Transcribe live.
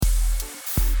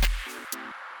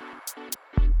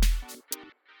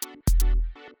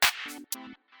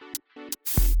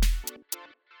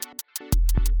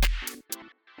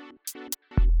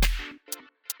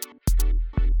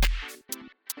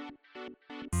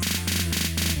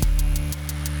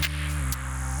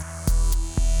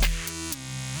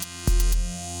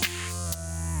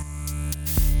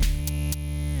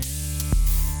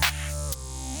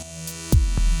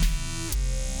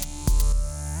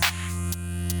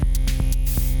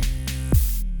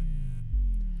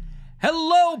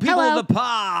Hello, people Hello. of the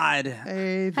pod.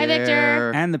 Hey there. Hi,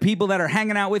 Victor. And the people that are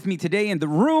hanging out with me today in the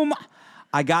room.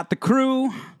 I got the crew.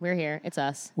 We're here. It's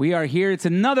us. We are here. It's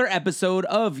another episode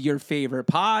of your favorite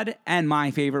pod and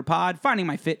my favorite pod, Finding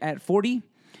My Fit at 40.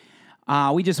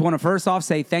 We just want to first off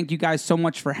say thank you guys so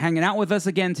much for hanging out with us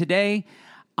again today.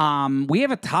 We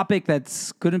have a topic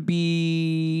that's going to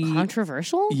be...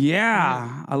 Controversial?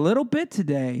 Yeah, a little bit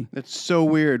today. It's so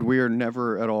weird. We are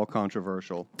never at all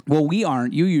controversial. Well, we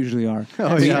aren't. You usually are.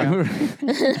 Oh, yeah.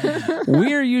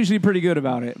 We're usually pretty good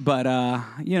about it, but,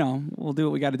 we'll do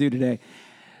what we got to do today.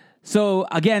 So,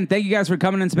 again, thank you guys for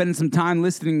coming and spending some time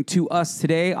listening to us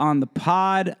today on the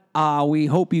pod. We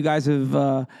hope you guys have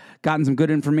gotten some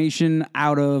good information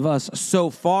out of us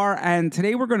so far. And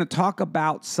today we're going to talk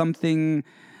about something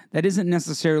that isn't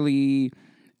necessarily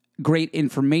great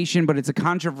information, but it's a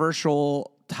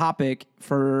controversial topic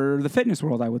for the fitness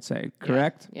world, I would say.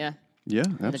 Correct? Yeah. Yeah,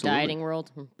 absolutely. The dieting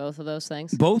world, both of those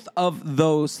things. Both of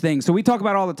those things. So we talk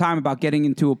about all the time about getting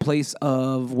into a place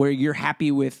of where you're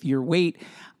happy with your weight.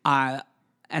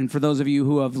 And for those of you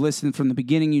who have listened from the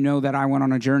beginning, you know that I went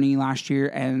on a journey last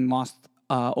year and lost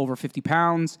over 50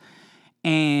 pounds.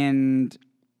 And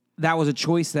that was a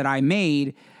choice that I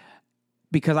made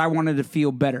because I wanted to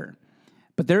feel better.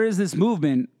 But there is this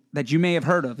movement that you may have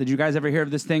heard of. Did you guys ever hear of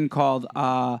this thing called...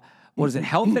 what is it?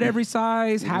 Health at every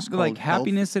size?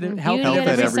 Happiness at Beauty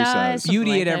at every size.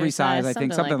 Beauty at every size, I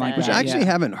think, something like that. Which I actually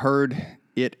yeah. haven't heard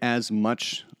it as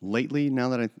much lately now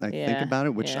that I think about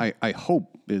it, which I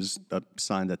hope is a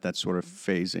sign that that's sort of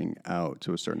phasing out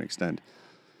to a certain extent.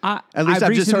 At least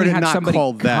I've just heard it had not somebody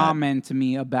called that. comment to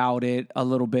me about it a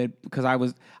little bit because I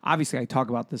talk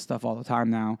about this stuff all the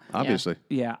time now. Obviously.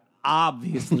 Yeah,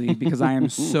 obviously, because I am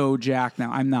so jacked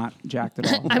now. I'm not jacked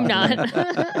at all. I'm not. Like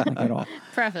at all.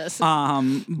 Preface.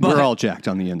 But We're all jacked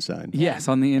on the inside. yes,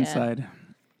 on the inside.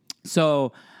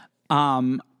 So,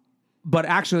 but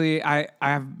actually, I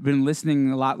have been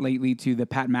listening a lot lately to the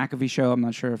Pat McAfee show. I'm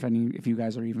not sure if you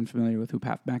guys are even familiar with who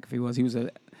Pat McAfee was.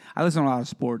 I listen to a lot of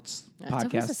sports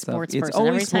podcasts. A sports It's person.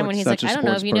 always Every time when he's Such like, a I don't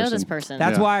know if sports you know person. this person.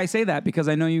 That's Yeah. why I say that, because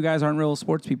I know you guys aren't real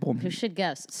sports people. Who should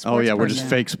guess? Oh, yeah, we're just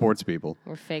person. fake sports people.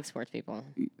 We're fake sports people.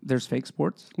 There's fake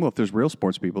sports. Well, if there's real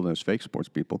sports people, there's fake sports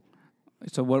people.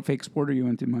 So what fake sport are you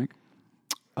into, Mike?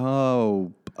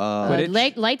 Oh,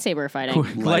 Quidditch? Lightsaber fighting.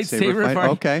 Lightsaber fight. fight.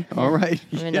 Okay, all right.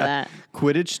 I'm into that.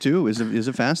 Quidditch, too, is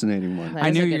a fascinating one. That I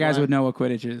is knew a you good guys one. would know what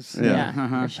Quidditch is. Yeah,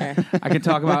 Uh-huh. for sure. I could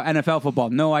talk about NFL football,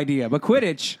 no idea. But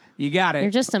Quidditch, you got it.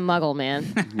 You're just a muggle, man.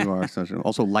 You are.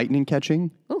 Also, lightning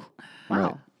catching. Ooh, wow.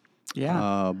 Right.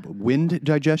 yeah. Wind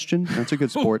digestion. That's a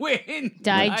good sport. Win.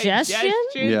 Digestion?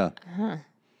 Yeah.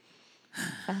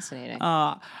 Fascinating.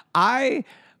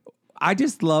 I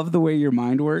just love the way your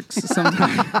mind works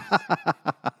sometimes.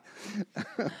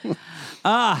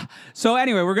 So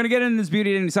anyway, we're going to get into this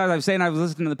beauty and size. I was saying I was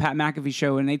listening to the Pat McAfee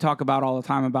show, and they talk about all the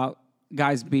time about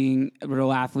guys being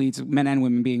real athletes, men and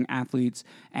women being athletes,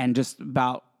 and just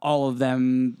about all of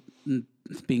them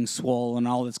being swole and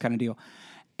all this kind of deal.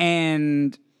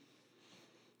 And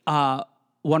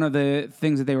one of the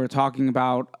things that they were talking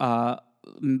about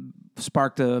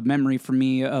sparked a memory for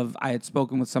me of I had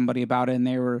spoken with somebody about it, and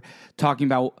they were talking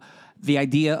about the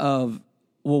idea of,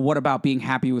 well, what about being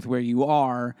happy with where you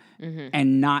are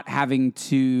and not having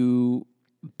to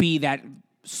be that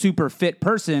super fit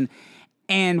person?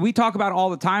 And we talk about all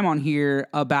the time on here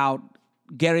about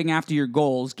getting after your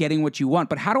goals, getting what you want.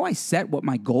 But how do I set what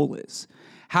my goal is?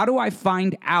 How do I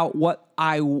find out what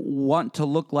I want to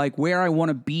look like, where I want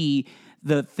to be,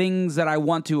 the things that I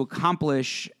want to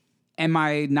accomplish? Am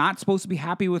I not supposed to be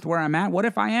happy with where I'm at? What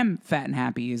if I am fat and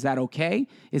happy? Is that okay?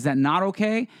 Is that not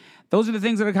okay? Those are the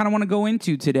things that I kind of want to go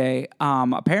into today.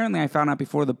 Apparently, I found out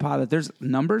before the pod that there's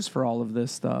numbers for all of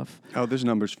this stuff. Oh, there's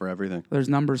numbers for everything. There's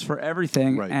numbers for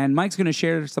everything. Right. And Mike's going to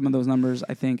share some of those numbers,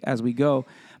 I think, as we go.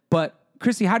 But,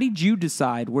 Chrissy, how did you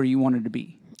decide where you wanted to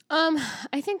be?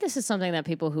 I think this is something that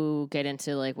people who get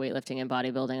into like weightlifting and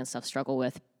bodybuilding and stuff struggle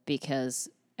with, because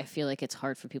I feel like it's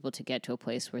hard for people to get to a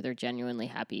place where they're genuinely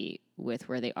happy with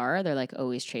where they are. They're like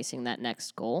always chasing that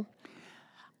next goal.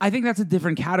 I think that's a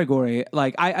different category.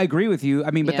 Like, I agree with you.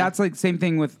 I mean, but Yeah. that's like the same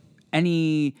thing with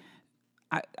any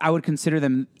I would consider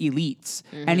them elites.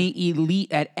 Any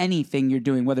elite at anything you're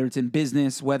doing, whether it's in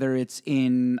business, whether it's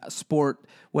in sport,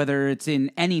 whether it's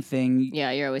in anything.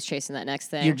 Yeah, you're always chasing that next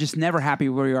thing. You're just never happy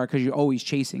where you are because you're always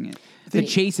chasing it. The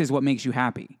chase is what makes you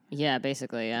happy. Yeah,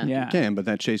 basically, yeah. Yeah. It can, but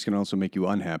that chase can also make you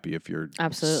unhappy if you're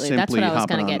Absolutely. simply That's what I was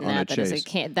hopping kind of getting on a at. That, is chase. it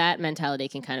can't, that mentality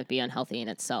can kind of be unhealthy in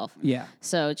itself. Yeah.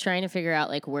 So trying to figure out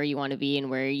like where you want to be and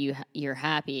where you're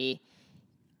happy.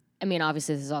 I mean,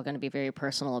 obviously, this is all going to be a very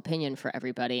personal opinion for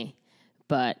everybody,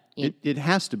 but It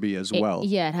has to be as well.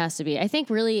 Yeah, it has to be. I think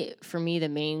really for me, the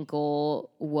main goal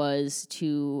was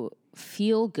to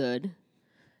feel good.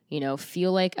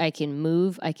 Feel like I can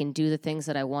move, I can do the things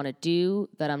that I want to do,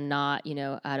 that I'm not,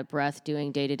 out of breath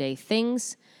doing day-to-day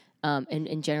things,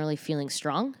 and generally feeling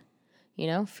strong,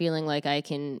 feeling like I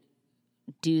can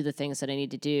do the things that I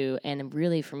need to do. And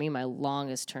really, for me, my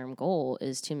longest term goal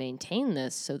is to maintain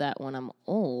this so that when I'm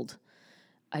old,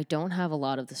 I don't have a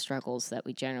lot of the struggles that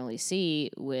we generally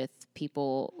see with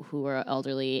people who are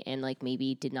elderly and like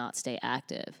maybe did not stay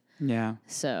active. Yeah.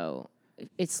 So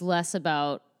it's less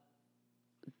about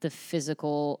the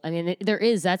physical. I mean,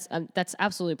 that's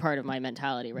absolutely part of my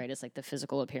mentality, right? It's like the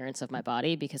physical appearance of my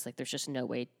body, because like there's just no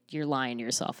way you're lying to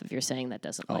yourself if you're saying that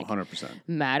doesn't 100%.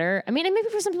 matter. I mean, and maybe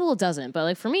for some people it doesn't, but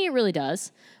like for me it really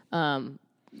does.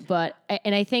 But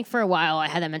I think for a while I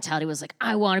had that mentality, was like,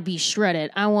 I want to be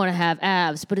shredded, I want to have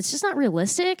abs, but it's just not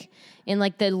realistic. And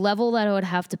like the level that I would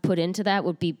have to put into that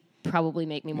would be probably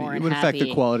make me more It unhappy. would affect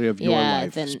the quality of your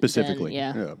life specifically.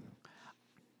 Yeah.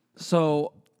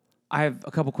 So I have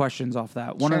a couple questions off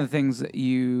that. One of the things that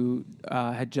you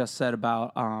had just said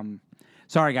about,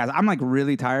 sorry guys, I'm like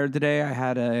really tired today. I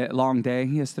had a long day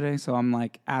yesterday, so I'm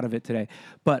like out of it today.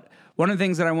 But one of the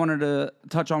things that I wanted to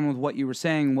touch on with what you were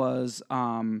saying was,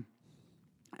 and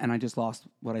I just lost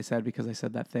what I said because I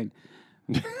said that thing.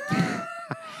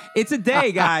 It's a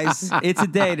day, guys. It's a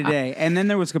day today. And then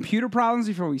there was computer problems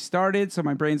before we started, so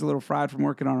my brain's a little fried from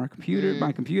working on our computer,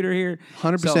 my computer here.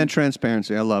 100%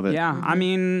 transparency. I love it. Yeah, I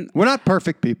mean, We're not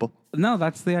perfect people. no,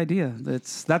 that's the idea.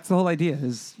 That's the whole idea.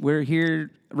 Is we're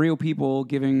here, real people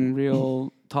giving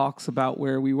real talks about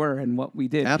where we were and what we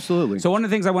did. Absolutely. So one of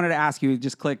the things I wanted to ask you,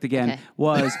 just clicked again,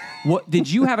 was what did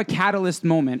you have a catalyst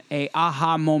moment, a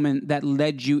aha moment that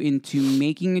led you into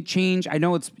making a change? I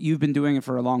know you've been doing it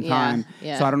for a long time,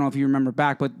 so I don't know if you remember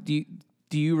back, but do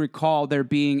you recall there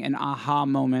being an aha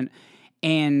moment?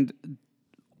 And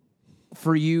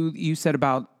for you, you said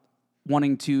about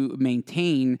wanting to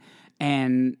maintain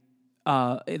and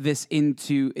is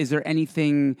there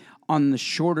anything on the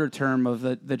shorter term of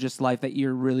the just life that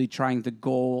you're really trying to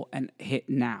goal and hit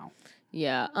now?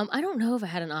 Yeah. I don't know if I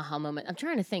had an aha moment. I'm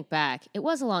trying to think back. It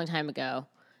was a long time ago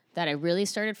that I really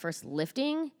started first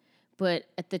lifting, but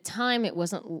at the time it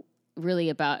wasn't really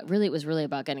about, it was really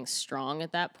about getting strong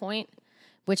at that point,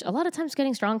 which a lot of times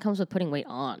getting strong comes with putting weight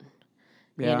on.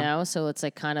 Yeah. So it's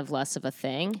like kind of less of a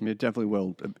thing. I mean, it definitely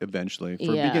will eventually.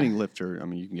 For a beginning lifter, I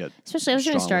mean, you can get especially I was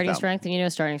doing starting strength,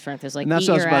 and starting strength is like and that's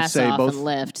eat what I was your about to ass say. off Both and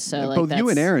lift. So both like you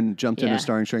and Aaron jumped into yeah.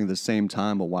 starting strength at the same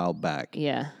time a while back.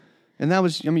 Yeah. And that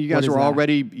was, I mean, you guys were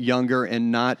already younger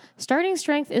and not. Starting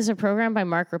Strength is a program by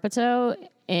Mark Ripito,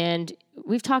 and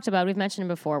we've mentioned him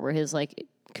before, where his like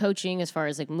coaching as far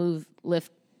as like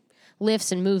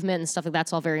lifts and movement and stuff like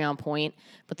that's all very on point,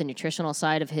 but the nutritional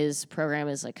side of his program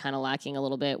is like kind of lacking a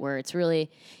little bit, where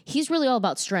he's really all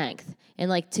about strength, and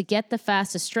like to get the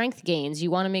fastest strength gains,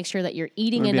 you want to make sure that you're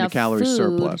eating enough calorie food.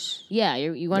 surplus. Yeah,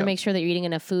 you want to make sure that you're eating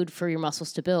enough food for your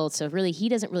muscles to build. So really, he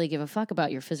doesn't really give a fuck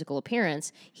about your physical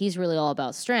appearance. He's really all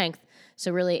about strength.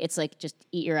 So really, it's like just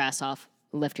eat your ass off,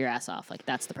 lift your ass off. Like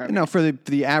that's the program. Now, for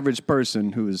the average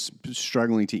person who is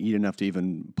struggling to eat enough to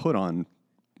even put on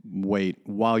weight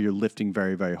while you're lifting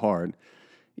very, very hard,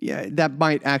 yeah, that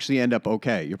might actually end up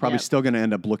okay. You're probably still going to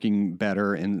end up looking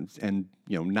better and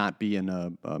not be in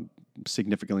a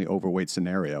significantly overweight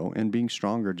scenario, and being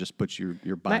stronger just puts your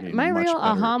body in a much real better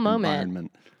aha moment,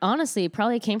 environment. Honestly,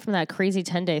 probably came from that crazy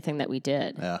 10-day thing that we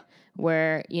did. Yeah.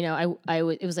 Where,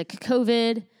 it was like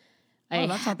COVID.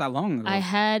 That's not that long ago. I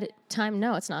had time.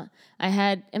 No, it's not. I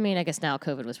guess now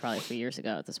COVID was probably 3 years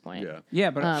ago at this point. Yeah,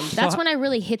 but that's when I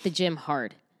really hit the gym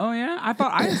hard. Oh yeah,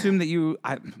 I assumed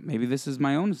that maybe this is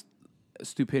my own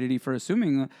stupidity for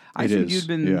assuming. I assumed you'd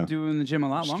been doing the gym a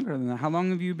lot longer than that. How long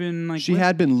have you been like? She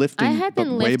had been lifting. I had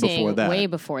been lifting way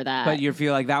before that. But you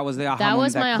feel like that was the aha moment. That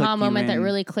was my aha moment that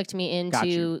really clicked me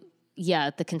into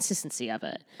the consistency of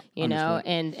it. Understood.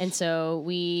 And so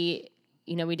we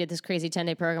did this crazy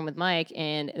 10-day program with Mike,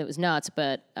 and it was nuts.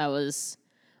 But I was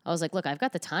like, look, I've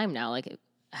got the time now. Like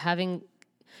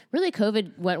really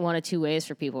COVID went one of two ways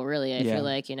for people, really. I Yeah. feel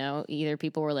like, either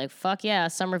people were like, fuck yeah,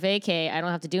 summer vacay, I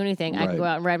don't have to do anything. I can Right. go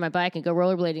out and ride my bike and go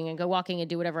rollerblading and go walking and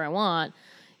do whatever I want.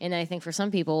 And I think for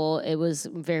some people, it was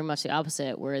very much the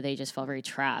opposite, where they just felt very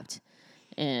trapped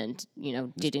and,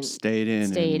 didn't Stayed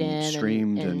in and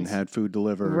streamed and had food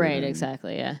delivered. Right, and-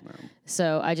 exactly, yeah.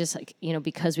 So I just,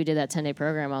 because we did that 10-day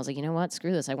program, I was like, you know what,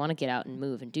 screw this. I want to get out and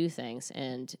move and do things,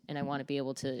 and I want to be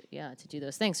able to do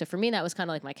those things. So for me, that was kind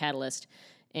of like my catalyst,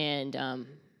 and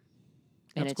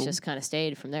it's cool. just kind of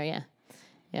stayed from there, yeah.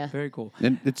 Very cool.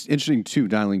 And it's interesting, too,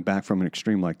 dialing back from an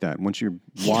extreme like that. Once you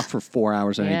walk for 4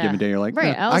 hours on any given day, you're like,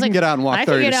 right. I can get out and walk I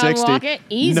 30 can to get out 60. and walk it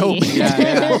easy.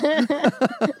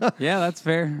 Nope. Yeah, that's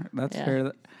fair. That's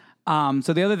fair.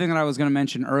 So the other thing that I was going to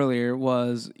mention earlier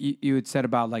was you had said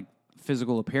about like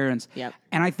physical appearance. Yep.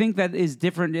 And I think that is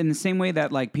different in the same way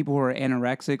that like people who are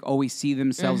anorexic always see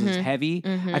themselves as heavy.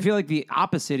 I feel like the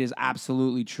opposite is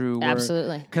absolutely true.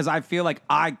 Absolutely. Because I feel like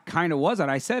I kind of was that.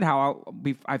 I said how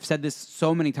I've said this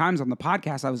so many times on the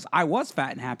podcast. I was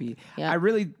fat and happy. Yeah. I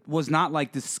really was not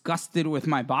like disgusted with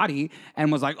my body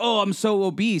and was like, oh, I'm so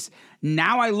obese.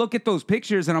 Now I look at those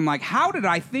pictures and I'm like, how did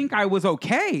I think I was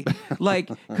okay?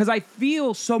 Like, because I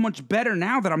feel so much better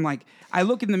now that I'm like, I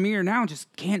look in the mirror now and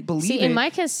just can't believe See, it. and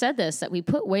Mike has said this, that we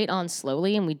put weight on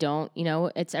slowly and we don't,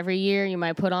 it's every year you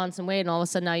might put on some weight and all of a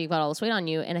sudden now you've got all this weight on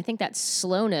you. And I think that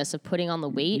slowness of putting on the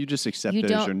weight. You just accept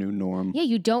it as your new norm. Yeah,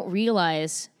 you don't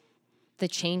realize the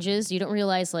changes. You don't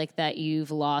realize like that you've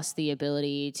lost the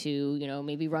ability to,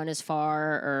 maybe run as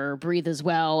far or breathe as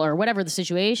well or whatever the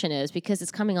situation is, because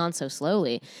it's coming on so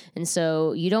slowly. And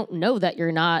so you don't know that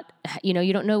you're not,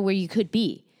 you don't know where you could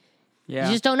be. Yeah.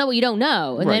 You just don't know what you don't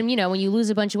know. And Right. then, when you lose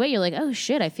a bunch of weight, you're like, oh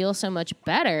shit, I feel so much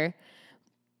better.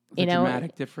 The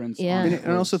dramatic difference. Yeah. on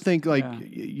And I also think like Yeah.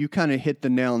 you kind of hit the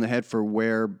nail on the head for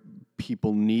where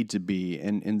people need to be,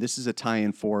 and this is a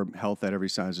tie-in for health at every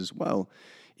size as well.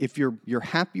 If you're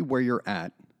happy where you're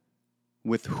at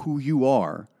with who you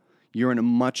are, you're in a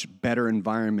much better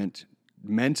environment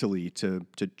mentally to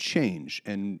change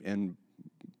and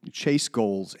chase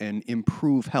goals and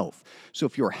improve health. So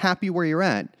if you're happy where you're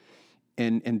at,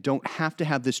 and don't have to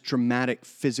have this dramatic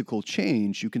physical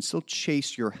change, you can still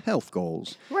chase your health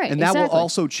goals. Right, And that will exactly.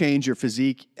 also change your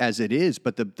physique as it is,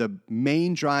 but the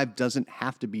main drive doesn't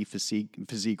have to be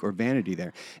physique or vanity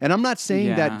there. And I'm not saying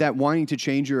Yeah. that wanting to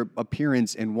change your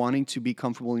appearance and wanting to be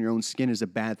comfortable in your own skin is a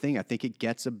bad thing. I think it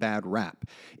gets a bad rap.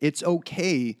 It's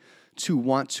okay to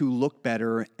want to look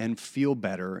better and feel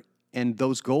better, and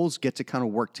those goals get to kind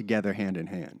of work together hand in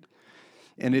hand.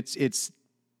 And it's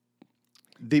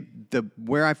the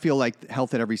where I feel like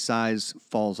health at every size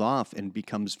falls off and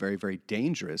becomes very, very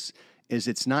dangerous is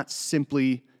it's not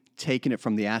simply taking it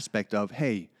from the aspect of,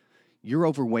 hey, you're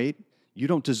overweight, you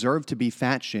don't deserve to be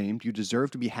fat shamed, you deserve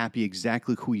to be happy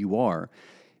exactly who you are.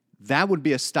 That would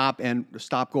be a stop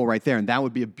goal right there, and that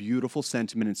would be a beautiful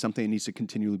sentiment and something that needs to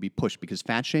continually be pushed, because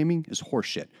fat shaming is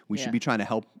horseshit. We Yeah. should be trying to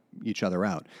help each other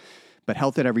out. But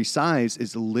health at every size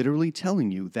is literally telling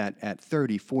you that at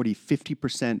 30, 40,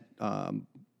 50%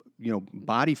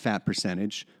 body fat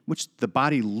percentage, which the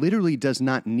body literally does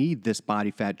not need this body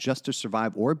fat just to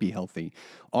survive or be healthy.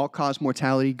 All-cause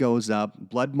mortality goes up,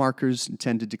 blood markers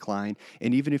tend to decline,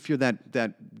 and even if you're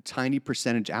that tiny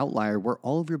percentage outlier where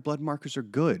all of your blood markers are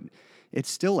good, it's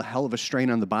still a hell of a strain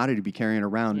on the body to be carrying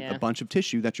around Yeah. a bunch of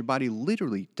tissue that your body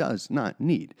literally does not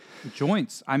need.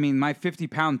 joints. I mean, my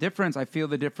 50-pound difference, I feel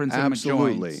the difference in my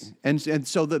Absolutely. joints. And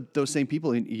so those same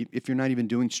people, if you're not even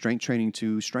doing strength training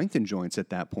to strengthen joints at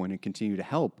that point and continue to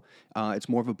help, it's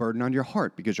more of a burden on your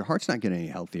heart, because your heart's not getting any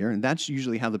healthier. And that's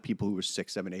usually how the people who are 600,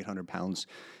 700, 800 pounds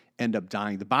end up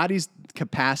dying. The body's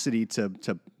capacity to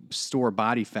store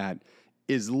body fat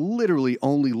is literally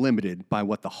only limited by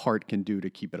what the heart can do to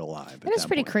keep it alive. It is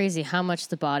pretty crazy how much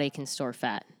the body can store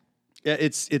fat. Yeah,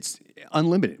 it's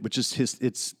unlimited, which is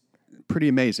it's pretty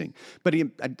amazing. But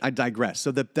I digress.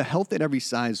 So the health at every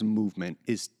size movement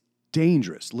is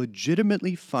dangerous,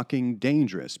 legitimately fucking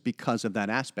dangerous because of that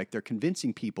aspect. They're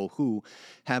convincing people who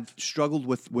have struggled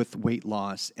with weight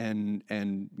loss and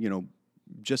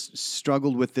just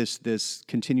struggled with this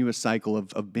continuous cycle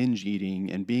of binge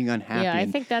eating and being unhappy. Yeah, I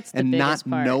think that's the and biggest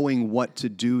not part. knowing what to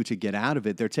do to get out of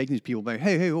it. They're taking these people like,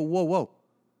 hey, whoa.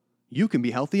 You can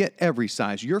be healthy at every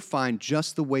size. You're fine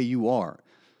just the way you are.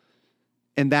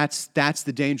 And that's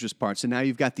the dangerous part. So now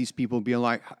you've got these people being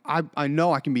like, I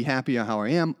know I can be happy how I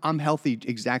am. I'm healthy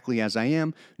exactly as I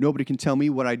am. Nobody can tell me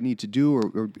what I need to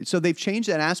do. So they've changed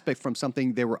that aspect from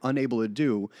something they were unable to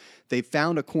do. They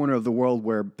found a corner of the world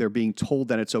where they're being told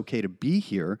that it's okay to be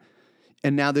here,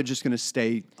 and now they're just going to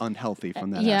stay unhealthy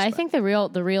from that Yeah, aspect. I think the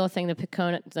real thing, the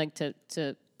proponent, like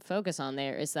to focus on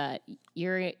there is that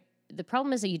the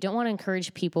problem is that you don't want to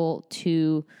encourage people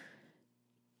to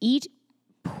eat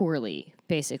poorly,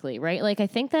 basically, right? Like, I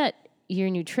think that your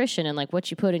nutrition and like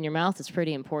what you put in your mouth is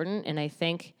pretty important. And I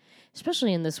think,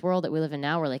 especially in this world that we live in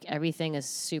now, where like everything is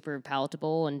super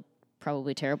palatable and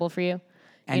probably terrible for you.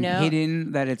 And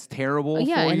hidden that it's terrible for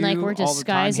you. And like we're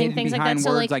disguising things like that.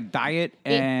 So words like diet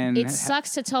and it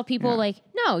sucks to tell people like,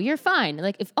 no, you're fine.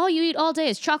 Like if all you eat all day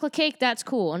is chocolate cake, that's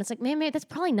cool. And it's like, man, that's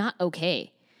probably not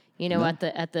okay.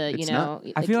 At the you know.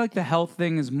 I feel like the health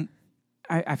thing is.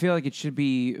 I feel like it should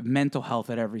be mental health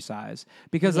at every size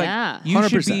because like you 100%.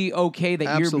 should be okay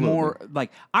that you're more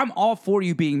like I'm all for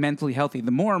you being mentally healthy.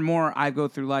 The more and more I go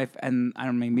through life, and I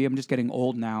don't know, maybe I'm just getting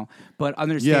old now, but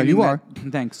understanding you are.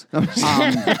 Thanks.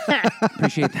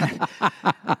 Appreciate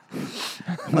that.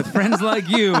 With friends like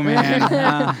you, man.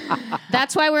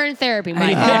 That's why we're in therapy,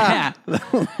 Mike. Yeah.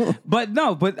 But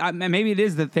maybe it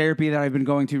is the therapy that I've been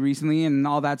going to recently and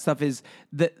all that stuff is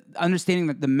the understanding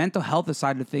that the mental health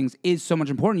side of things is so much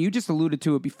important. You just alluded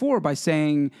to it before by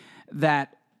saying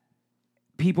that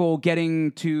people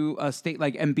getting to a state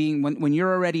like and being when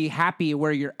you're already happy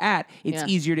where you're at, it's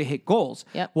easier to hit goals.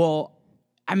 Yep. Well,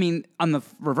 I mean, on the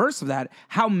reverse of that,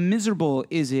 how miserable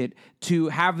is it to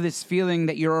have this feeling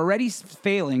that you're already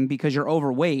failing because you're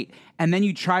overweight, and then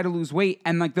you try to lose weight,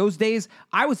 and like those days,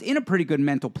 I was in a pretty good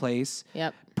mental place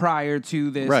prior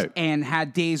to this, and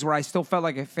had days where I still felt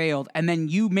like I failed, and then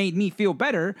you made me feel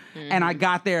better, and I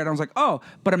got there, and I was like, oh,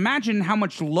 but imagine how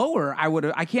much lower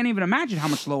I can't even imagine how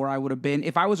much lower I would have been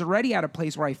if I was already at a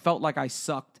place where I felt like I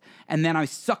sucked, and then I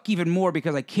suck even more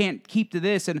because I can't keep to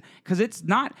this, and because it's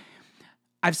not...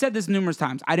 I've said this numerous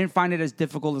times. I didn't find it as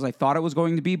difficult as I thought it was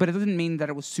going to be, but it doesn't mean that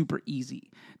it was super easy.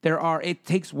 It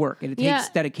takes work and it takes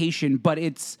dedication, but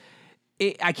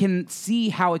I can see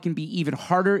how it can be even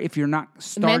harder if you're not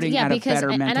starting at a better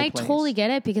mental place. And I totally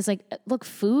get it because, like, look,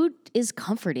 food is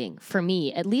comforting for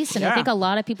me, at least, and I think a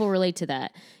lot of people relate to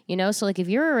that. So like if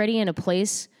you're already in a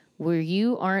place where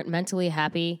you aren't mentally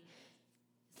happy,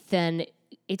 then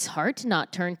it's hard to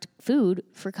not turn to food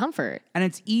for comfort. And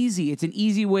it's easy. It's an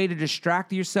easy way to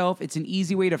distract yourself. It's an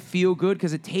easy way to feel good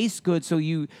because it tastes good. So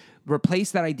you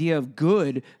replace that idea of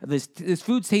good. This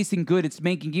food's tasting good. It's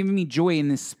giving me joy in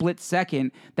this split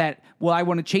second that, well, I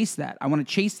want to chase that. I want to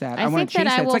chase that. I want to chase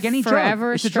that. It's like any drug. I will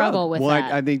forever struggle with that.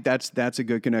 Well, I think that's a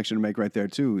good connection to make right there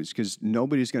too, is because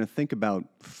nobody's going to think about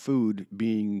food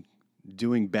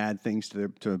doing bad things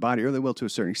to their body, or they will to a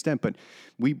certain extent, but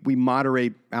we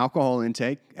moderate alcohol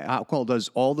intake. Alcohol does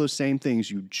all those same things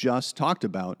you just talked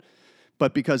about,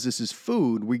 but because this is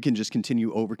food, we can just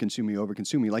continue over-consuming.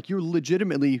 Like you're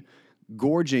legitimately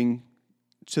gorging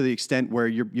to the extent where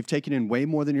you've taken in way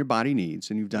more than your body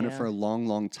needs, and you've done it for a long,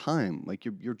 long time. Like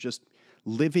you're just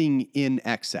living in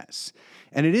excess.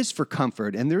 And it is for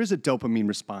comfort, and there is a dopamine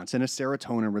response and a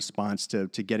serotonin response to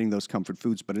getting those comfort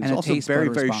foods, but it's also very,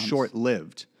 very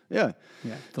short-lived. Yeah.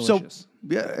 Yeah, delicious.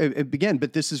 So, it began,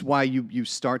 but this is why you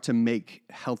start to make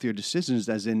healthier decisions,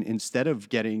 as in instead of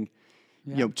getting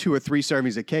 2 or 3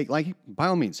 servings of cake, like by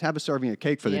all means, have a serving of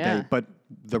cake for the day, but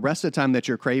the rest of the time that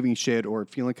you're craving shit or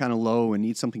feeling kind of low and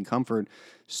need something comfort,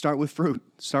 start with fruit,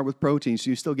 start with protein, so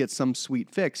you still get some sweet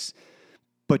fix,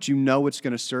 but it's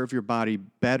going to serve your body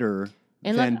better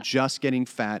than just getting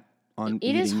fat on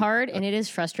eating. It is hard and it is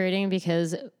frustrating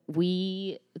because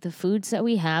the foods that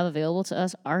we have available to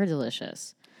us are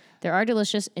delicious. They are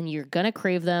delicious, and you're going to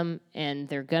crave them, and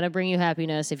they're going to bring you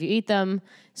happiness if you eat them.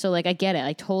 So, like, I get it.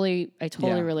 I totally relate.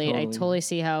 Totally. I totally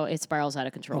see how it spirals out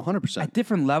of control. 100%. At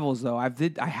different levels, though, I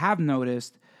have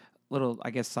noticed, little, I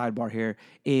guess, sidebar here,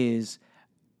 is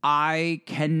I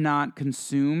cannot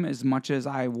consume as much as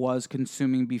I was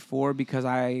consuming before because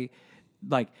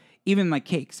even like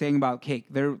cake, saying about cake,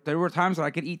 there were times where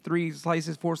I could eat 3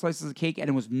 slices, 4 slices of cake, and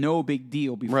it was no big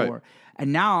deal before. Right.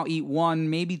 And now I'll eat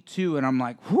 1, maybe 2, and I'm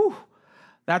like, whew,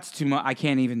 that's too much. I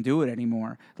can't even do it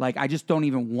anymore. Like, I just don't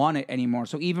even want it anymore.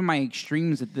 So even my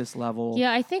extremes at this level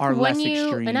I think are when less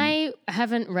extreme. And I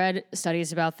haven't read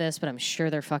studies about this, but I'm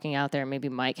sure they're fucking out there. Maybe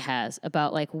Mike has,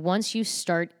 about like once you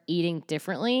start eating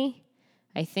differently,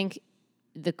 I think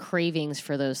the cravings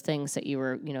for those things that you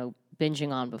were,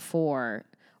 binging on before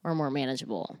are more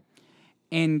manageable.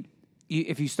 And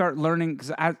if you start learning,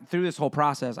 because through this whole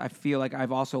process, I feel like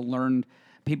I've also learned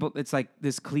it's like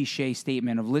this cliche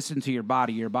statement of listen to your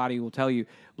body will tell you.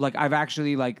 Like I've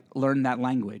actually learned that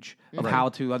language of how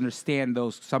to understand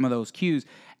some of those cues.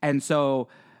 And so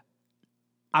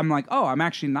I'm like, oh, I'm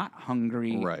actually not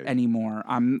hungry anymore.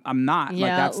 I'm not.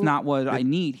 Yeah. That's not what I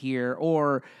need here.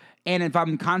 And if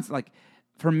I'm constant,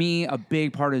 for me, a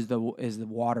big part is the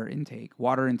water intake.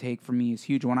 Water intake for me is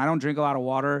huge. When I don't drink a lot of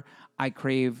water, I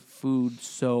crave food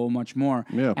so much more.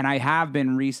 Yeah. And I have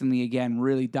been recently, again,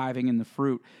 really diving in the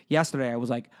fruit. Yesterday, I was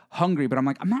like hungry, but I'm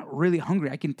like, I'm not really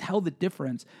hungry. I can tell the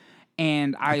difference.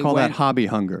 And I call went, that hobby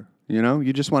hunger. You know,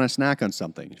 you just want to snack on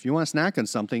something. If you want to snack on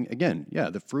something, again, yeah,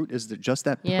 the fruit is just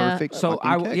that Yeah. perfect. So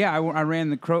fucking kick. I ran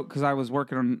the croak because I was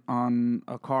working on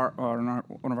a car or on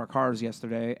one of our cars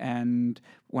yesterday, and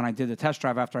when I did the test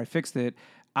drive after I fixed it,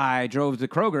 I drove to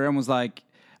Kroger and was like,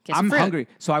 Get some I'm fruit. hungry.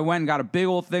 So I went and got a big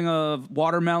old thing of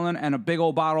watermelon and a big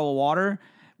old bottle of water,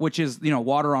 which is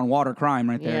water on water crime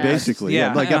right there. Yeah. Basically,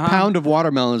 yeah. Like a pound of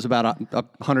watermelon is about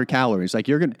 100 calories. Like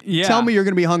you're gonna tell me you're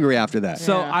gonna be hungry after that.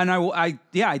 So Yeah. and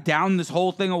I downed this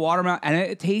whole thing of watermelon, and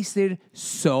it tasted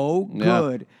so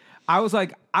good. I was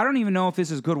like, I don't even know if this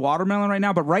is good watermelon right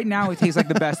now, but right now it tastes like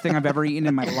the best thing I've ever eaten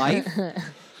in my life.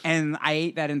 And I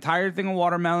ate that entire thing of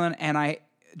watermelon, and I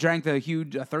drank the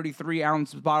huge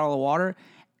 33-ounce bottle of water,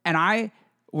 and I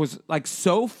was like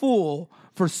so full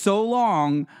for so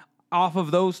long off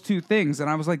of those two things, and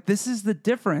I was like, this is the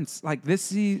difference.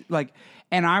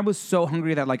 And I was so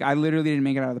hungry that I literally didn't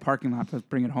make it out of the parking lot to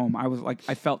bring it home. I was like,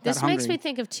 I felt This that hungry. makes me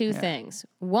think of two things.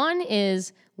 One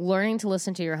is learning to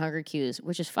listen to your hunger cues,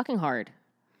 which is fucking hard.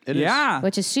 It is. Yeah,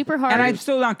 Which is super hard. and I'm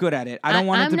still not good at it. I don't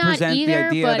want I'm it to not present either, the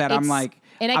idea but that I'm it's- like,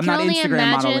 and I I'm can not only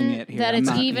Instagram modeling imagine it here. that I'm it's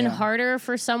not- even yeah. harder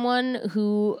for someone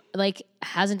who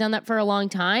hasn't done that for a long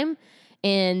time,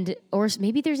 or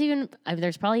maybe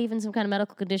there's probably even some kind of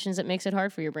medical conditions that makes it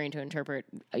hard for your brain to interpret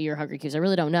your hunger cues. I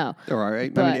really don't know. There are,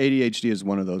 right? But- I mean, ADHD is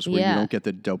one of those where Yeah. you don't get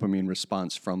the dopamine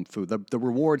response from food. The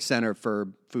reward center for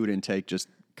food intake just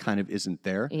kind of isn't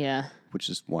there. Yeah. Which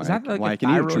is why, Is that like why a I can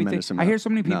eat a thyroid tremendous thing? amount. I hear so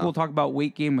many people No. talk about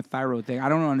weight gain with thyroid thing. I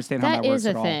don't understand how That that works is a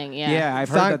at all. thing, yeah. Yeah, I've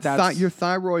heard that's your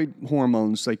thyroid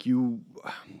hormones,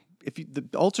 the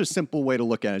ultra simple way to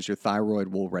look at it is your thyroid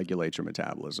will regulate your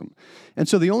metabolism. And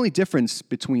so the only difference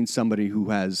between somebody who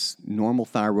has normal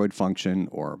thyroid function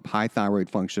or high thyroid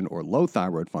function or low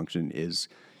thyroid function is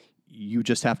you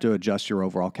just have to adjust your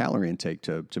overall calorie intake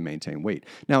to maintain weight.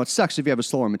 Now, it sucks if you have a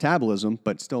slower metabolism,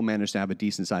 but still manage to have a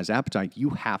decent-sized appetite.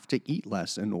 You have to eat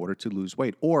less in order to lose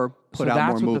weight or put out more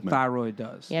that's what movement. the thyroid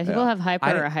does. Yeah, people have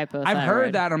hyper or hypothyroid. I've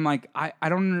heard that. I'm like, I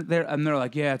don't. And they're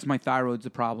like, yeah, it's my thyroid's the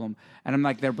problem. And I'm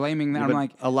like, they're blaming that. I'm But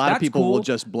like, a lot of that's people cool. will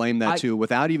just blame that too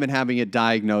without even having it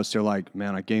diagnosed. They're like,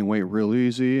 man, I gain weight real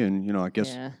easy, and I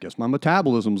guess my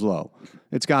metabolism's low.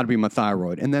 It's got to be my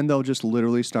thyroid. And then they'll just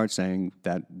literally start saying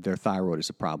that their thyroid is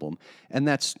a problem. And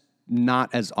that's not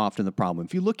as often the problem.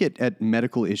 If you look at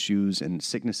medical issues and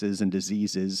sicknesses and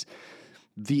diseases,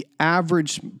 the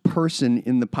average person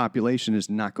in the population is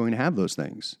not going to have those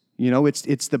things.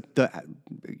 It's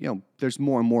there's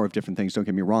more and more of different things, don't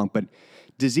get me wrong, but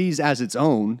disease as its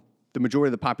own, the majority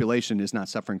of the population is not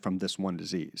suffering from this one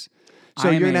disease. So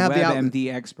I am you're going to a have the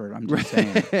WebMD expert. I'm just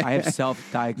saying. I have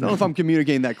self-diagnosed. I don't know if I'm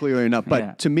communicating that clearly enough, but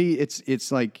Yeah. to me,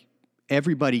 it's like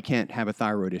everybody can't have a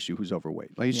thyroid issue who's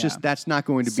overweight. Like it's just that's not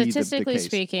going to be the Statistically case.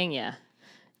 speaking, yeah.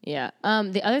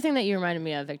 The other thing that you reminded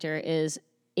me of, Victor, is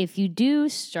if you do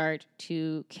start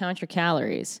to count your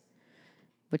calories,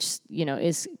 which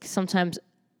is sometimes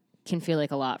can feel like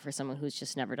a lot for someone who's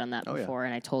just never done that before,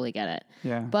 and I totally get it.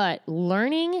 Yeah. But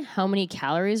learning how many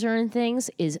calories are in things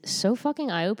is so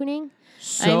fucking eye-opening.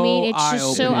 So I mean, it's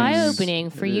just so eye-opening. eye-opening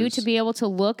for you to be able to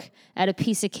look at a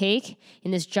piece of cake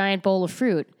in this giant bowl of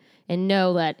fruit and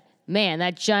know that, man,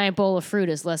 that giant bowl of fruit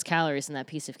is less calories than that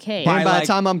piece of cake. And by like- the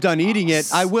time I'm done eating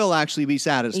it, I will actually be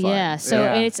satisfied. Yeah, so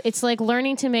Yeah. it's like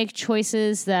learning to make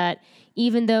choices that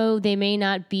even though they may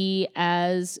not be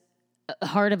as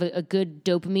hard of a good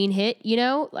dopamine hit,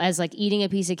 as like eating a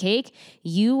piece of cake,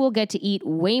 you will get to eat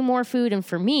way more food. And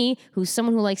for me, who's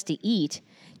someone who likes to eat,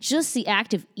 just the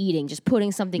act of eating, just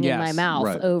putting something in my Yes, mouth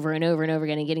right. over and over and over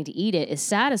again and getting to eat it is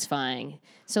satisfying.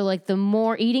 So like the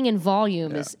more eating in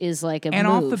volume is like a And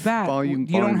move. off the bat, Volume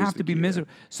you don't is have the to be key, yeah.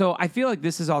 miserable. So I feel like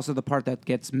this is also the part that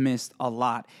gets missed a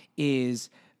lot.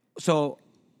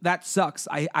 That sucks.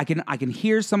 I can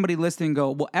hear somebody listening and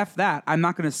go, well, F that. I'm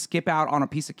not going to skip out on a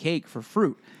piece of cake for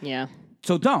fruit. Yeah.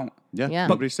 So don't. Yeah.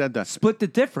 Nobody said that. Split the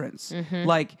difference. Mm-hmm.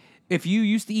 Like, if you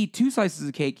used to eat 2 slices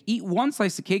of cake, eat 1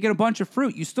 slice of cake and a bunch of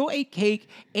fruit. You still ate cake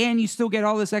and you still get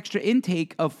all this extra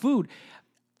intake of food.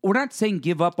 We're not saying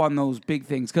give up on those big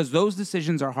things because those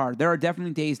decisions are hard. There are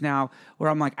definitely days now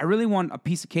where I'm like, I really want a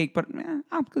piece of cake, but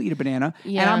I'll go eat a banana.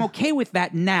 And Yeah. I'm okay with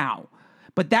that now.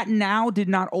 But that now did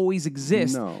not always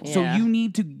exist. No. So Yeah. you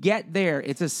need to get there.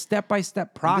 It's a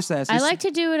step-by-step process. I like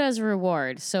to do it as a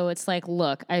reward. So it's like,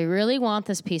 look, I really want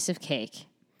this piece of cake.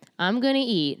 I'm going to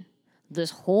eat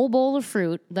this whole bowl of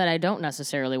fruit that I don't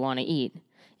necessarily want to eat.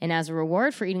 And as a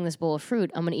reward for eating this bowl of fruit,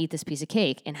 I'm going to eat this piece of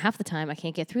cake. And half the time, I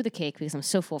can't get through the cake because I'm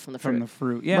so full from the fruit. From the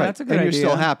fruit. Yeah, Right. that's a good and idea. you're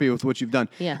still happy with what you've done.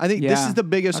 Yeah. I think this Yeah. is the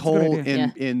biggest That's a good hole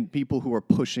idea. in people who are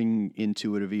pushing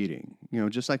intuitive eating.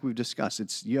 Just like we've discussed,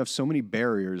 you have so many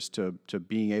barriers to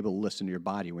being able to listen to your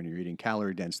body when you're eating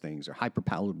calorie dense things or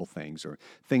hyperpalatable things or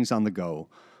things on the go,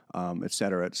 et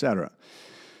cetera, et cetera.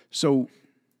 So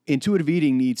intuitive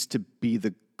eating needs to be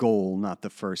the goal, not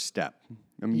the first step.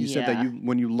 I mean, you said that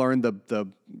when you learn the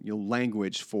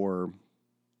language for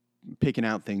picking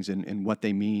out things and what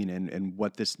they mean and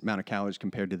what this amount of calories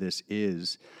compared to this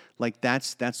is, like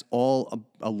that's all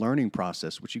a learning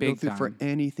process, which you go Big through for time.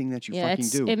 anything that you Yeah, fucking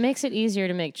do. it makes it easier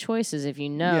to make choices if you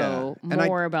know Yeah. And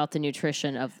more about the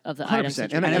nutrition of the 100%. items.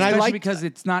 That you're And And eating. I especially like because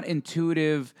it's not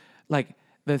intuitive, like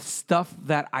the stuff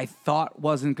that I thought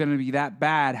wasn't going to be that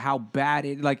bad, how bad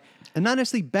it, like, and not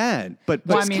necessarily bad, but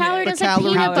Well, I It's mean, calorie but dense like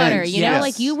peanut calorie butter. dense. You know, Yes.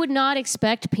 like you would not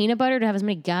expect peanut butter to have as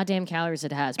many goddamn calories as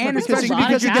it has. And But especially it's a lot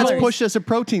because of it gets calories. pushed as a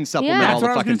protein supplement Yeah. all that's the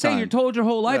what I was fucking going to say. time. You're told your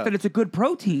whole life Yeah. that it's a good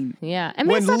protein. Yeah, I mean,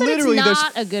 When it's not that it's literally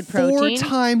not there's a good 4 protein.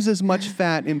 times as much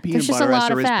fat in peanut There's just a butter as lot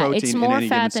there of is fat. protein It's in more any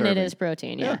fat given than it serving. is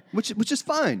protein. Yeah. which is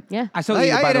fine. Yeah. I still I eat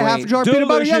it, by ate the a way. half a jar of peanut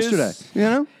butter Delicious.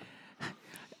 yesterday.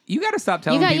 You got to stop You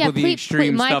telling got people the please,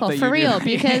 extreme Michael, stuff that for you real, do.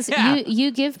 because Yeah.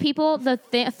 you give people the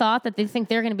thought that they think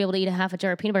they're going to be able to eat a half a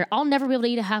jar of peanut butter. I'll never be able to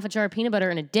eat a half a jar of peanut butter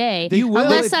in a day You will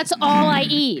unless if- that's all I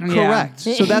eat. Yeah. Correct.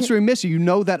 So that's where you miss it. You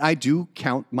know that I do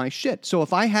count my shit. So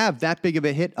if I have that big of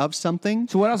a hit of something,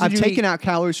 So what else I've did you taken eat? out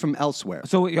calories from elsewhere.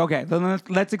 So okay, then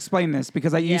let's explain this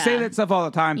because you say Yeah. that stuff all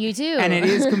the time. You do. and it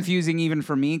is confusing even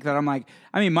for me that I'm like,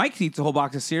 I mean, Mike eats a whole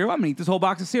box of cereal. I'm gonna eat this whole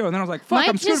box of cereal, and then I was like, fuck,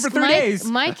 I'm screwed for 3 days.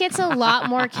 Mike gets a lot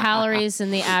more calories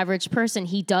than the average person.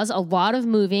 He does a lot of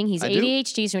moving. He's I do.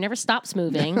 ADHD, so he never stops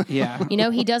moving. Yeah. You know,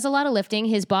 he does a lot of lifting.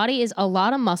 His body is a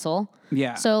lot of muscle.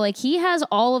 Yeah. So, like, he has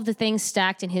all of the things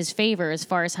stacked in his favor as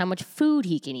far as how much food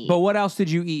he can eat. But what else did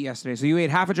you eat yesterday? So you ate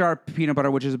half a jar of peanut butter,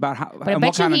 which is about how? But I and bet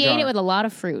what you kind he of jar? ate it with a lot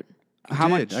of fruit. How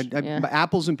Did. much? Yeah.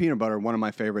 Apples and peanut butter are one of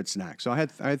my favorite snacks. So I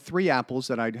had 3 apples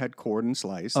that I had cored and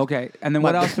sliced. Okay, and then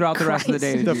what else throughout the rest of the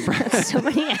day? Did The, you fr- So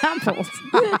many apples.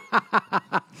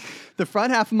 the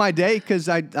front half of my day, because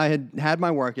I had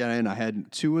my workout in, I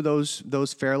had 2 of those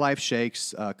Fairlife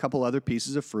shakes, a couple other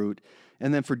pieces of fruit,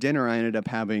 and then for dinner I ended up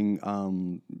having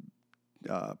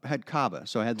had kava.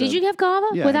 So I had. Did you have kava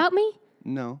Yeah. without me?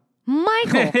 No.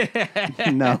 Michael.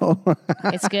 No.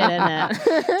 It's good, isn't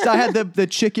it? So I had the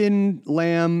chicken,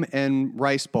 lamb, and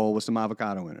rice bowl with some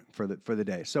avocado in it for the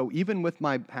day. So even with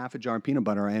my half a jar of peanut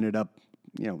butter, I ended up,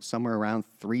 somewhere around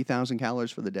 3,000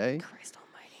 calories for the day. Christ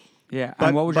almighty. Yeah, But-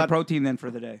 and what was your but- protein then for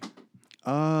the day?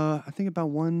 I think about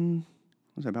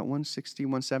 160,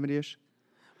 170-ish.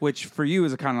 Which for you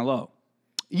is a kind of low.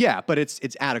 Yeah, but it's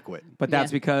adequate. But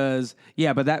that's Yeah. because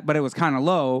but it was kind of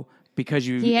low because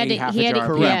you He had ate to- half he a had jar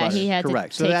to- of yeah, peanut butter. he had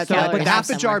Correct. to So take that calories but half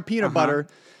from a jar of somewhere. peanut butter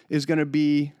is going to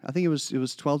be, I think it was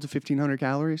 12 to 1,500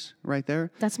 calories right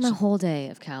there. That's my whole day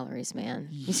of calories, man.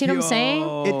 You see what I'm saying?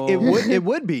 It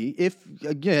would be if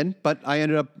again, but I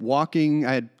ended up walking.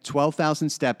 I had 12,000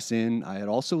 steps in. I had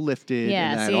also lifted, and I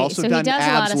Yeah, had see, also so he done does a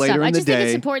lot abs of later stuff. I in the just think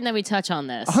it's day. important that we touch on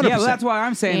this. 100%. Yeah, well, that's why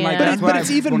I'm saying like Yeah. But, that's but why it's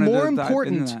I even wanted to more dive into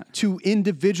important that. to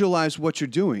individualize what you're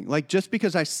doing. Like just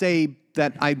because I say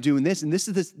that I'm doing this, and this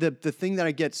is the thing that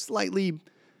I get slightly.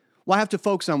 Well, I have to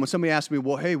focus on when somebody asks me,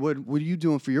 "Well, hey, what are you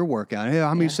doing for your workout? Hey,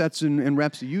 how many sets and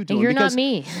reps are you doing?" You're not Because-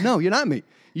 me. No, you're not me.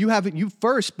 You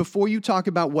first, before you talk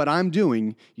about what I'm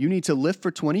doing, you need to lift for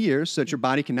 20 years so that your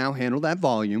body can now handle that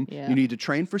volume. Yeah. You need to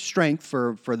train for strength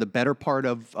for the better part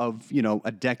of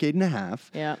a decade and a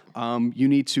half. Yeah. You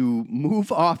need to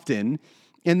move often,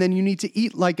 and then you need to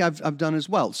eat like I've done as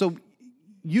well. So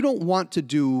you don't want to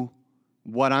do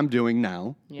what I'm doing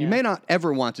now. Yeah. You may not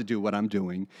ever want to do what I'm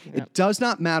doing. It does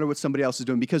not matter what somebody else is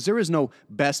doing because there is no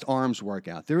best arms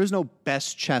workout. There is no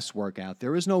best chest workout.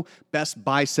 There is no best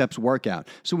biceps workout.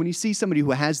 So when you see somebody who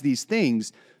has these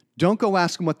things, don't go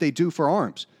ask them what they do for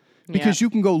arms. Because Yeah. you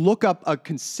can go look up a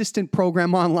consistent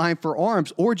program online for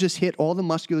arms or just hit all the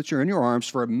musculature in your arms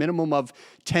for a minimum of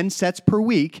 10 sets per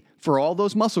week for all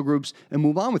those muscle groups and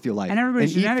move on with your life. And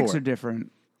everybody's eat genetics for are it.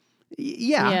 different.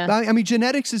 Yeah. Yeah. I mean,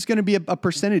 genetics is going to be a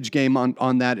percentage game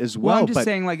on that as well. Well, I'm just but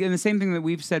saying, like, in the same thing that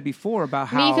we've said before about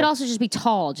how I mean, you could also just be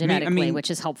tall genetically, mean-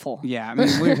 which is helpful. Yeah, I mean,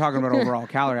 we're talking about overall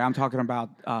calorie. I'm talking about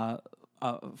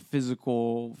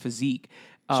physical physique.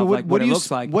 so Like what do it you,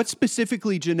 looks like. What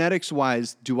specifically genetics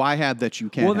wise do I have that you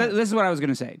can't Well, have? this is what I was going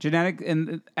to say. Genetic,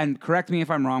 and correct me if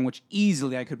I'm wrong, which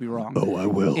easily I could be wrong. Oh, I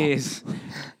will. Is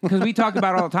because we talk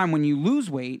about all the time when you lose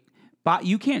weight, but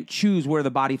you can't choose where the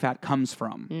body fat comes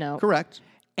from. No. Correct.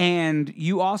 And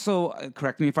you also,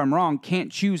 correct me if I'm wrong,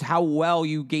 can't choose how well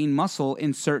you gain muscle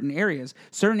in certain areas.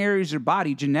 Certain areas of your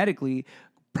body genetically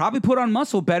probably put on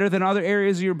muscle better than other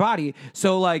areas of your body.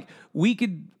 So like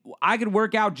I could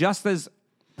work out just as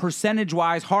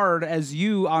percentage-wise hard as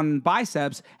you on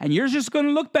biceps, and yours just going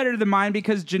to look better than mine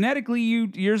because genetically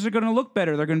yours are going to look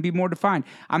better. They're going to be more defined.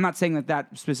 I'm not saying that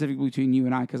specifically between you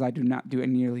and I, because I do not do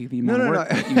nearly the amount of work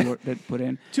that you that put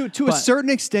in. To a certain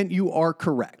extent, you are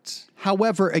correct.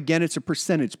 However, again, it's a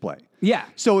percentage play. Yeah.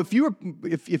 So if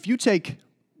you take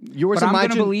yours But and I'm my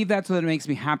going to believe that so that it makes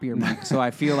me happier, Mike. So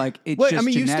I feel like it's just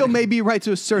you still genetic. may be right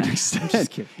to a certain extent. just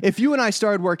kidding. If you and I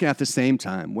started working at the same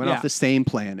time, went Yeah. off the same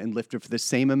plan, and lifted for the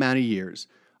same amount of years,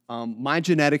 my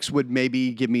genetics would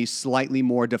maybe give me slightly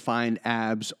more defined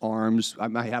abs, arms. I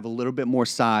might have a little bit more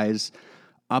size.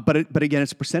 But again,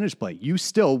 it's a percentage play. You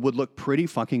still would look pretty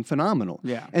fucking phenomenal.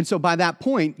 Yeah. And so by that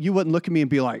point, you wouldn't look at me and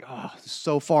be like, oh,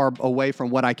 so far away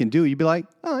from what I can do. You'd be like,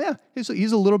 oh, yeah, he's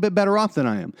a little bit better off than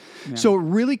I am. Yeah. So it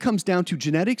really comes down to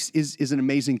genetics is an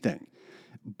amazing thing.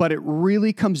 But it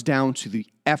really comes down to the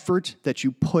effort that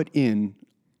you put in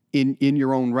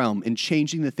your own realm and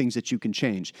changing the things that you can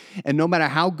change. And no matter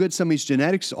how good somebody's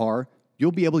genetics are,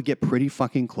 you'll be able to get pretty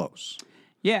fucking close.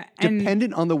 Yeah.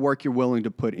 Dependent on the work you're willing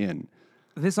to put in.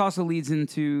 This also leads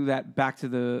into that back to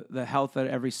the health at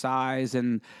every size,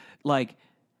 and like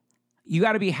you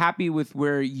got to be happy with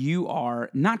where you are,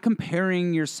 not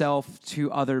comparing yourself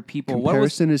to other people.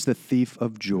 Comparison is the thief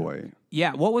of joy.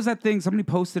 Yeah, what was that thing somebody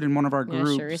posted in one of our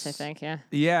groups? Yeah, Charisse, I think. Yeah.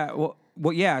 Yeah.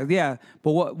 Well, yeah.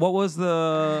 But what was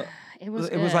the? It was.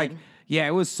 It was like. Yeah,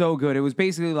 it was so good. It was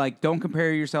basically like, don't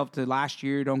compare yourself to last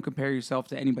year. Don't compare yourself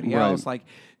to anybody else. Like,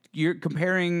 you're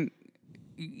comparing.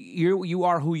 You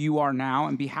are who you are now,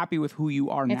 and be happy with who you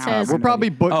are now. Says, we're probably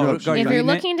if you're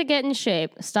looking to get in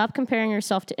shape, stop comparing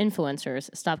yourself to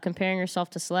influencers. Stop comparing yourself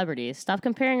to celebrities. Stop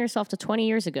comparing yourself to 20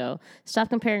 years ago. Stop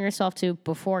comparing yourself to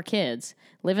before kids.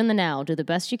 Live in the now. Do the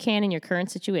best you can in your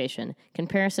current situation.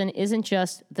 Comparison isn't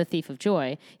just the thief of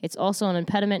joy. It's also an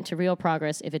impediment to real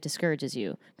progress if it discourages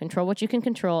you. Control what you can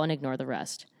control and ignore the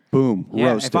rest. Boom,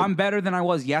 yeah, roasted. If I'm better than I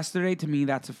was yesterday, to me,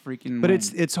 that's a freaking But win.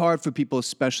 it's hard for people,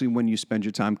 especially when you spend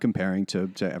your time comparing to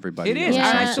everybody. It is.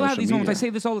 Yeah. I still have these moments. I say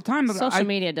this all the time. But Social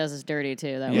media does us dirty,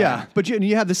 too. That Yeah, way. but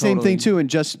you have the same thing, too. And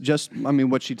just I mean,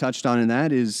 what she touched on in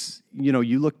that is,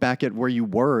 you look back at where you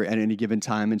were at any given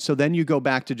time. And so then you go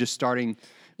back to just starting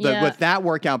with that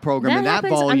workout program That and that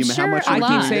happens, volume I'm and how sure, much a you're I lot.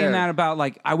 doing keep saying there. that about,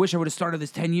 like, I wish I would have started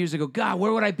this 10 years ago. God,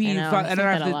 where would I be? I know, I and think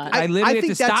I that a lot. I literally have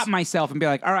to that's- stop myself and be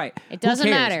like, all right, It doesn't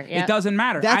who cares? matter. Yeah. It doesn't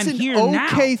matter. That's I'm an here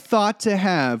okay now. thought to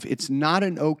have. It's not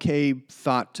an okay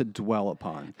thought to dwell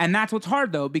upon. And that's what's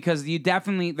hard, though, because it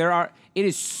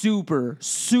is super,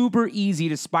 super easy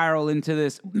to spiral into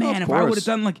this. Man, if I would course.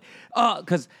 have done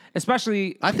because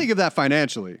especially. I think of that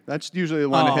financially. That's usually the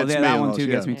one that hits me. that one most, too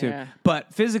yeah. gets me too. Yeah.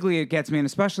 But physically, it gets me, and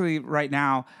especially right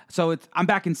now. So I'm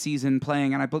back in season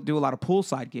playing, and I do a lot of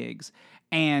poolside gigs,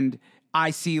 and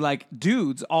I see like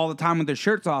dudes all the time with their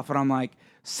shirts off, and I'm like,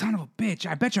 son of a bitch!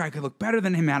 I bet you I could look better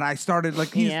than him. And I started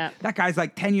like that guy's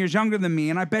like 10 years younger than me,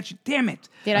 and I bet you, damn it!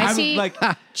 Did I see like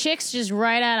chicks just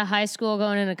right out of high school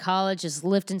going into college just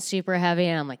lifting super heavy,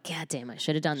 and I'm like, God damn, I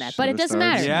should have done that. But it doesn't started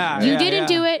matter. Yeah, You yeah,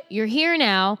 didn't yeah. do it. You're here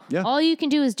now. Yeah. All you can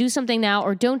do is do something now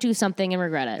or don't do something and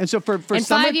regret it. And so for and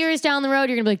some 5 years down the road,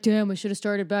 you're gonna be like, damn, I should have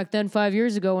started back then 5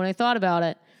 years ago when I thought about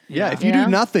it. Yeah, if you You do know?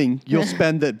 nothing, you'll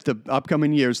spend the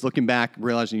upcoming years looking back,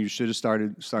 realizing you should have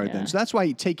started then. So that's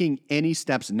why taking any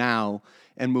steps now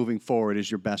and moving forward is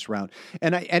your best route.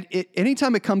 And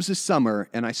anytime it comes to summer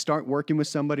and I start working with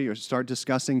somebody or start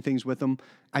discussing things with them,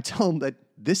 I tell them that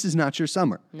this is not your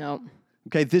summer. Nope.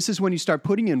 Okay, this is when you start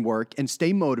putting in work and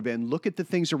stay motivated and look at the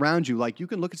things around you. Like you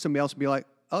can look at somebody else and be like,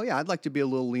 oh yeah, I'd like to be a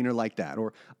little leaner like that.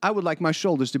 Or I would like my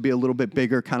shoulders to be a little bit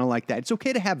bigger, kind of like that. It's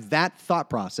okay to have that thought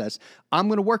process. I'm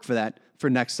going to work for that for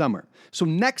next summer. So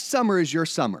next summer is your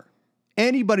summer.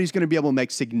 Anybody's going to be able to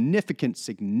make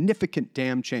significant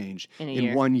damn change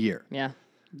in 1 year. Yeah.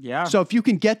 yeah. So if you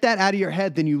can get that out of your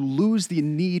head, then you lose the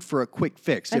need for a quick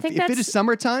fix. If think it is that's-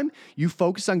 summertime, you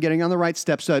focus on getting on the right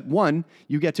steps. So that one,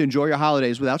 you get to enjoy your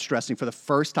holidays without stressing for the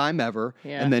first time ever.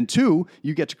 Yeah. And then two,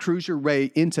 you get to cruise your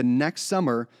way into next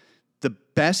summer the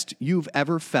best you've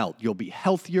ever felt. You'll be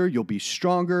healthier, you'll be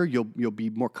stronger, you'll be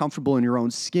more comfortable in your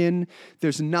own skin.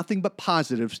 There's nothing but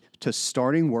positives to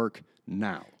starting work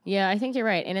now. Yeah, I think you're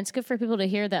right. And it's good for people to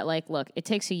hear that, like, look, it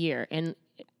takes a year. And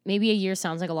maybe a year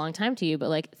sounds like a long time to you, but,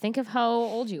 like, think of how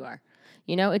old you are.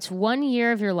 You know, it's 1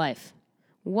 year of your life.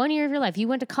 1 year of your life. You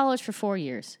went to college for 4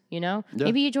 years, Yeah.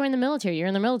 Maybe you joined the military. You're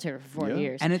in the military for 4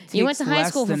 years. And it takes you went to high less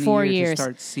school for than a 4 year to years.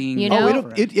 start seeing you the know?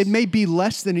 difference. It may be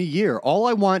less than a year. All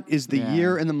I want is the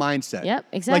year and the mindset. Yep,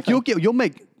 exactly. Like you'll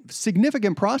make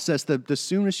significant process the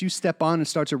soonest you step on and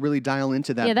start to really dial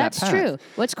into that. Yeah, that's that path. true.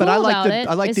 What's cool But I like about the, it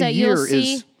I like is the that year you'll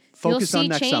see is focus on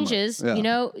next changes, summer.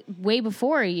 Yeah. way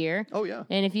before a year. Oh, yeah.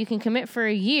 And if you can commit for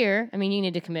a year, I mean, you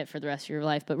need to commit for the rest of your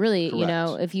life. But really,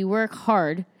 Correct. if you work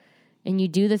hard and you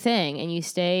do the thing and you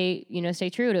stay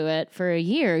true to it for a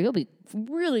year, you'll be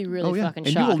really, really fucking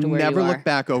And shocked you will where never you are. look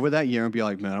back over that year and be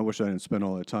like, man, I wish I didn't spend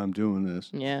all that time doing this.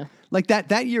 Yeah. Like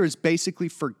that year is basically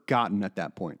forgotten at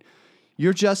that point.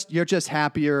 You're just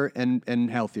happier and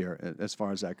healthier as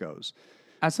far as that goes.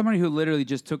 As somebody who literally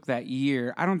just took that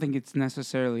year, I don't think it's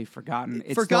necessarily forgotten.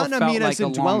 It Forgotten, still I mean, felt as like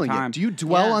in a long dwelling time. it. Do you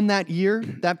dwell Yeah. on that year,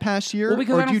 that past year? Well,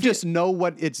 because I or do don't you feel- just know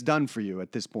what it's done for you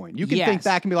at this point? You can think Yes.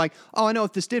 back and be like, oh, I know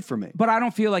what this did for me. But I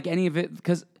don't feel like any of it,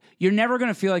 because you're never going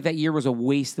to feel like that year was a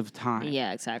waste of time.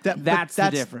 Yeah, exactly. That- That's the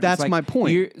that's- difference. that's Like, my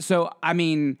point. So, I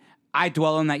mean, I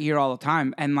dwell on that year all the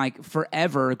time, and like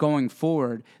forever going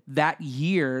forward, that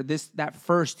year, that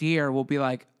first year will be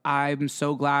like, I'm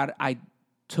so glad I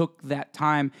took that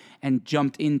time and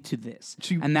jumped into this,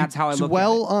 So and that's how I look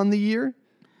dwell at it. on the year?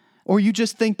 Or you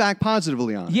just think back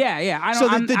positively on it? Yeah. I So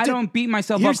don't. I don't beat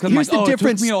myself up here's- because I'm here's like, the oh,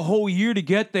 difference- it took me a whole year to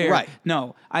get there. Right.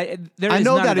 No, I is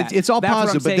know none that of it's all That's what I'm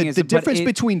positive, but saying the is- difference it-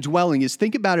 between dwelling is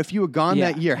think about if you had gone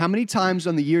that Yeah. year, how many times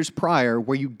on the years prior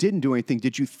where you didn't do anything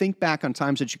did you think back on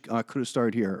times that you could have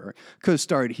started here or could have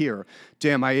started here?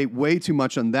 Damn, I ate way too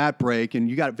much on that break, and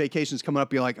you got vacations coming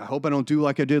up. You're like, I hope I don't do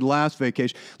like I did last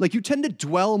vacation. Like you tend to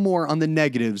dwell more on the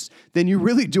negatives than you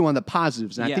really do on the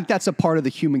positives, and I Yeah. think that's a part of the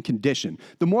human condition.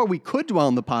 The more we could dwell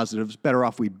on the positives, better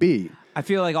off we'd be. I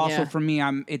feel like also Yeah. for me,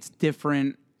 it's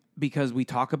different because we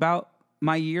talk about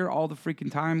my year all the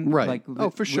freaking time. Right. Like, Oh,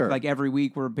 for sure. Like every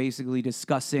week, we're basically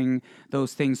discussing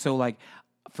those things. So like,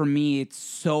 for me, it's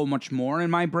so much more in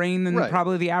my brain than Right.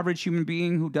 probably the average human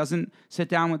being who doesn't sit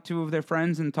down with two of their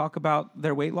friends and talk about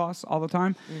their weight loss all the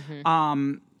time.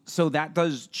 So that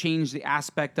does change the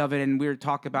aspect of it, and we're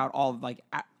talking about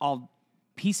all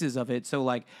pieces of it. So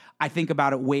like, I think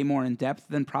about it way more in depth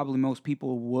than probably most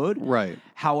people would. Right.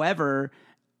 However,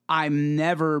 I'm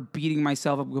never beating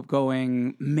myself up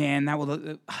going, man,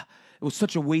 it was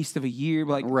such a waste of a year.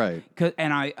 Like, Right.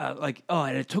 And I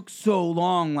and it took so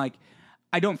long. Like,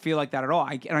 I don't feel like that at all.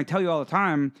 And I tell you all the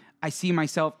time, I see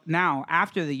myself now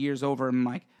after the year's over. I'm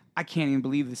like, I can't even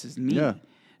believe this is me. Yeah.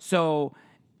 So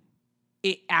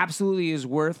it absolutely is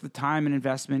worth the time and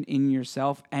investment in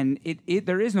yourself, and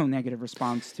there is no negative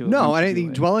response to it. No, once I you do think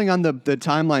it. dwelling on the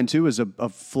timeline too is a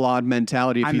flawed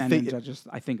mentality. If I you meant think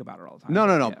I think about it all the time. No,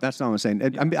 Yeah. that's not what I'm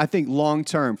saying. I think long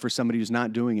term for somebody who's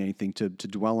not doing anything to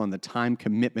dwell on the time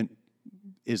commitment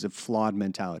is a flawed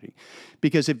mentality.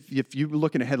 Because if you're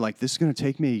looking ahead like this is going to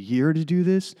take me a year to do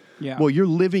this, Yeah. well, you're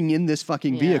living in this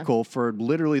fucking Yeah. vehicle for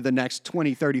literally the next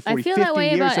 20, 30, 40, feel 50 that way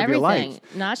years about of your everything,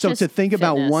 life. not so just to think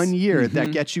about fitness. 1 year Mm-hmm.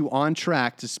 that gets you on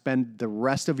track to spend the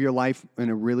rest of your life in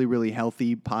a really, really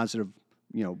healthy, positive,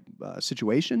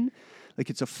 situation, like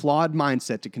it's a flawed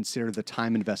mindset to consider the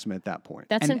time investment at that point.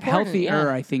 That's And important. healthier,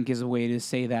 yeah. I think, is a way to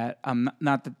say that.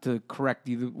 Not to correct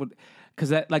you, because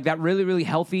that really, really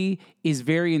healthy is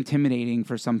very intimidating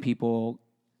for some people,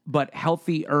 but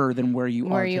healthier than where you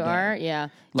Where are you today. are, yeah.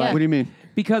 What do you mean?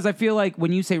 Because I feel like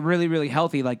when you say really, really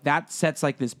healthy, like that sets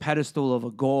like this pedestal of a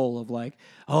goal of like,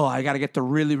 oh, I got to get to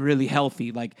really, really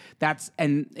healthy. Like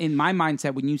and in my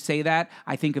mindset, when you say that,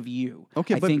 I think of you.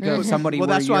 Okay, I but think of somebody. Well,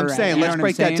 where that's what I'm you're at. saying. You know Let's what I'm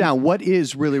break that saying? down. What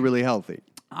is really, really healthy?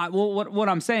 Well, what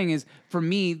I'm saying is, for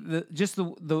me,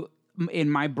 the in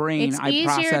my brain, It's I easier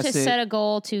process to it. set a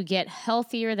goal to get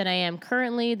healthier than I am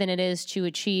currently than it is to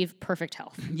achieve perfect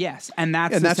health. Yes, and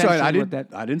that's And that's right. essentially I what didn't.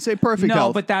 that. I didn't say perfect No,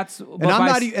 health. but that's.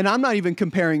 and I'm not even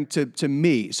comparing to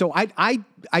me. So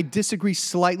I disagree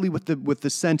slightly with the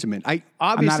sentiment. I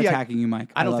I'm obviously not attacking you, Mike.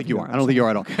 I don't love think you are. I don't think you are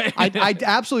at all. I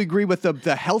absolutely agree with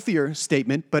the healthier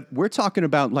statement, but we're talking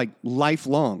about like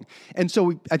lifelong. And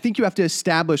so I think you have to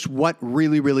establish what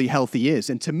really, really healthy is.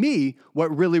 And to me,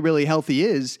 what really, really healthy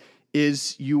is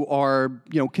you are,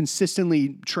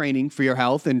 consistently training for your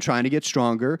health and trying to get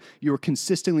stronger. You're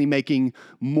consistently making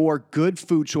more good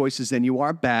food choices than you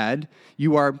are bad.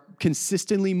 You are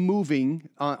consistently moving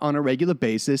on a regular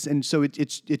basis. And so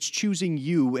it's choosing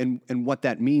you and what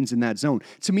that means in that zone.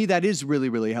 To me, that is really,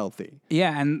 really healthy.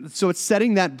 Yeah, and So it's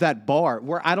setting that bar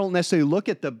where I don't necessarily look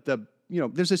at the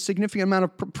there's a significant amount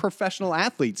of professional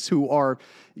athletes who are,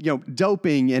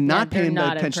 doping and not they're paying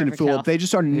not in attention to perfect food. health. They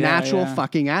just are natural yeah.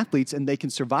 fucking athletes, and they can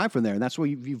survive from there. And that's why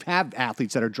you have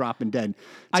athletes that are dropping dead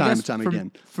time and time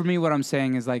again. For me, what I'm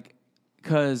saying is like,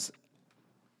 because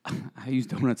I use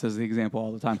donuts as the example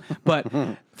all the time. But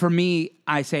for me,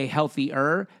 I say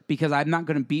healthier because I'm not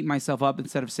going to beat myself up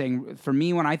instead of saying, for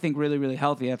me, when I think really, really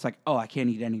healthy, it's like, oh, I can't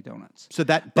eat any donuts. So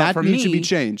that for needs to me, be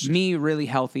changed. Me, really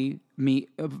healthy.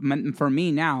 For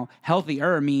me now,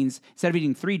 healthier means instead of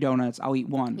eating 3 donuts, I'll eat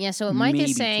 1. Yeah, so what Mike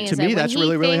maybe is saying 2. is To me, that that's when he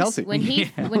really, really thinks-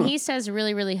 healthy. when he says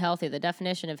really, really healthy, the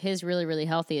definition of his really, really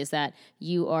healthy is that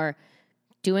you are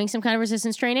doing some kind of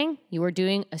resistance training, you are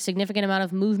doing a significant amount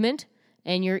of movement,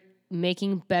 and you're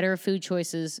making better food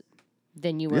choices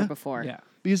than you were before. Yeah.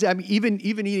 Because even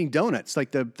eating donuts,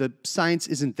 like the science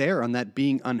isn't there on that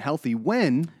being unhealthy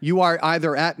when you are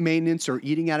either at maintenance or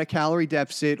eating at a calorie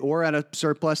deficit or at a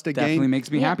surplus to Definitely gain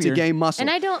makes me to happier. gain muscle. And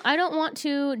I don't want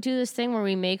to do this thing where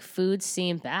we make food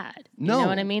seem bad. No. You know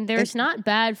what I mean? There's not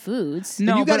bad foods.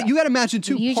 No, you but- got to imagine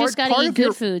too. You part, just gotta part eat of good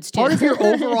your, foods, too. Part of your But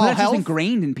overall that's just health.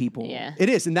 ingrained in people. Yeah. It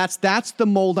is, and that's the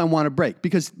mold I want to break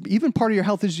because even part of your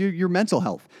health is your mental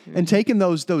health. And taking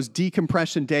those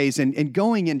decompression days and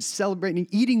going and celebrating,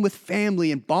 eating with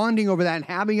family and bonding over that and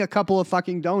having a couple of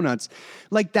fucking donuts,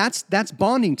 like that's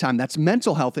bonding time. That's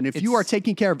mental health. And if you are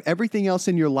taking care of everything else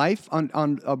in your life on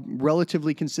a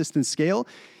relatively consistent scale,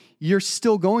 you're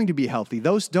still going to be healthy.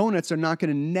 Those donuts are not going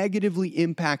to negatively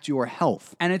impact your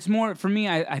health. And it's more, for me,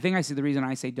 I think I see the reason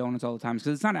I say donuts all the time is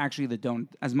because it's not actually the donut.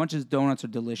 As much as donuts are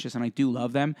delicious and I do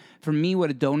love them, for me,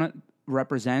 what a donut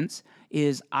represents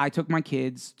is I took my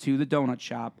kids to the donut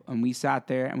shop and we sat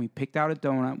there and we picked out a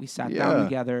donut. We sat down Yeah.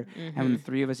 together and the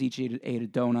 3 of us each ate a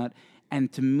donut.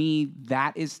 And to me,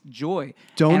 that is joy.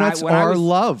 Donuts when I are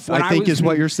love, when I think is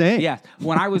what you're saying. Yeah.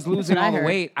 When I was losing what I all the heard.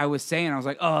 weight, I was saying, I was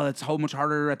like, oh, it's so much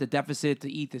harder at the deficit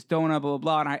to eat this donut, blah, blah,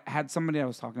 blah. And I had somebody I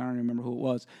was talking, I don't remember who it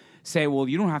was, say, well,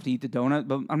 you don't have to eat the donut.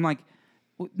 But I'm like,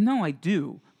 well, no, I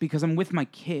do, because I'm with my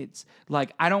kids.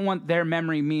 Like, I don't want their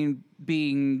memory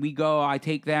being we go, I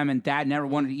take them, and dad never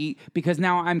wanted to eat, because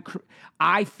now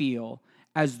I feel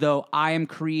as though I am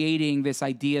creating this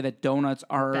idea that donuts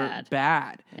are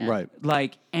bad. Right.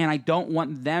 Like, and I don't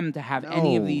want them to have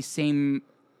any of No. these same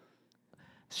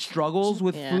struggles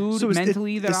with Yeah. food So it's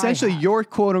mentally that essentially I have. your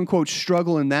quote unquote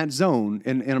struggle in that zone,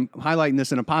 and I'm highlighting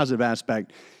this in a positive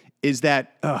aspect, is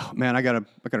that, oh man, I gotta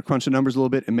crunch the numbers a little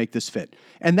bit and make this fit.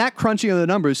 And that crunching of the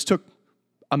numbers took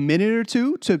a minute or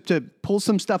two to pull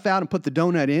some stuff out and put the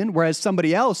donut in, whereas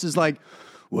somebody else is like,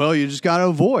 well, you just gotta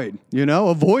avoid.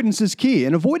 Avoidance is key,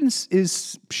 and avoidance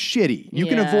is shitty.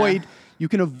 You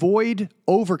can avoid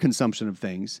overconsumption of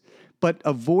things, but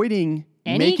avoiding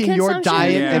Any making your consumption?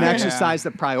 diet and Yeah. exercise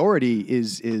the priority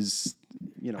is.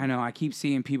 I know. I keep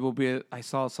seeing people I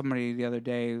saw somebody the other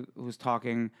day who was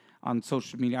talking on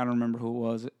social media. I don't remember who it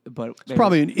was, but they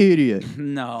Probably an idiot.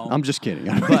 no. I'm just kidding.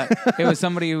 But it was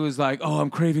somebody who was like, "Oh, I'm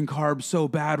craving carbs so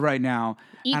bad right now."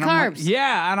 Eat And I'm like, carbs.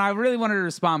 yeah, and I really wanted to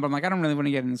respond, but I'm like, I don't really want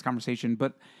to get in this conversation.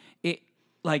 But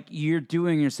you're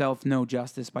doing yourself no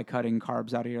justice by cutting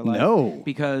carbs out of your life. No.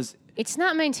 because It's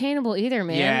not maintainable either,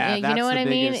 man. Yeah, You that's know what the I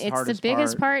mean? biggest, It's the hardest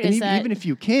biggest part And is that even if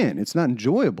you can, it's not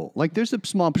enjoyable. Like there's a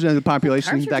small percentage of the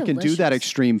population Carbs are that can do that delicious.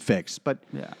 extreme fix, but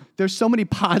Yeah. there's so many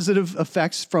positive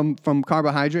effects from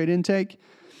carbohydrate intake.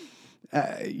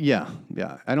 Yeah.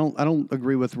 I don't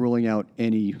agree with ruling out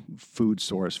any food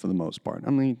source for the most part.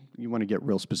 I mean, you want to get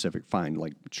real specific, fine,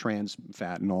 like trans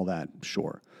fat and all that,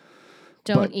 sure.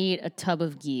 don't but- eat a tub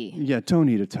of ghee. Yeah, don't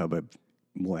eat a tub of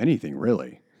anything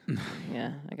really.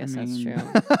 Yeah, I guess that's true.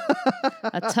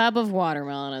 A tub of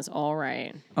watermelon is all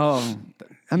right. oh,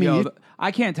 I mean, you-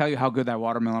 I can't tell you how good that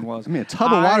watermelon was. I mean, a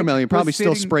tub of watermelon, you're was probably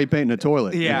still sitting- spray painting a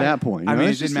toilet at that point. I mean,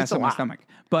 It's it did just- mess it's a up my lot. stomach.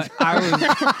 But I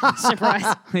was,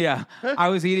 Surprise. yeah, I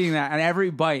was eating that, and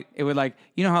every bite, it would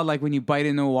you know how when you bite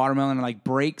into a watermelon, it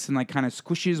breaks and kind of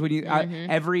squishes when you.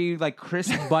 Every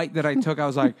crisp bite that I took, I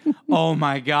was like, oh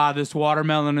my god, this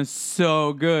watermelon is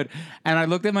so good. And I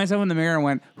looked at myself in the mirror and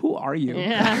went, who are you?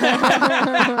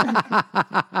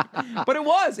 But it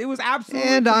was absolutely.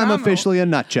 And I'm phenomenal. officially a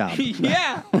nut job.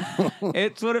 Yeah,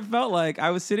 it's what it felt like. I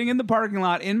was sitting in the parking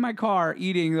lot in my car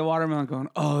eating the watermelon, going,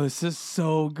 "Oh, this is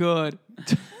so good."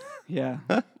 Yeah,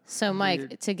 So,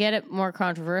 Mike, to get it more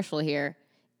controversial here,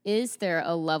 is there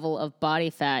a level of body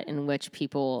fat in which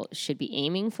people should be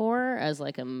aiming for as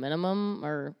a minimum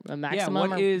or a maximum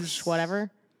what or is- whatever?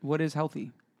 what is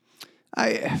healthy?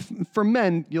 For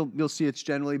men, you'll see it's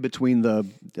generally between the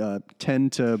 10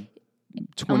 to 20.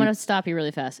 I'm going to stop you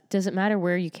really fast. Does it matter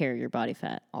where you carry your body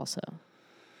fat also?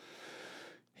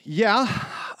 Yeah.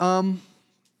 I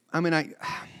mean,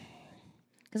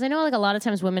 Because I know like a lot of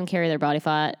times women carry their body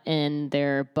fat in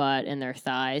their butt and their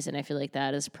thighs, and I feel like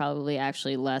that is probably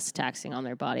actually less taxing on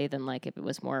their body than like if it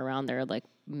was more around their like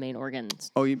main organs.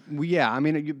 Oh, yeah. I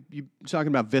mean, you're talking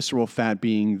about visceral fat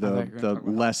being the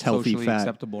less healthy socially fat.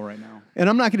 acceptable right now. And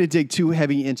I'm not going to dig too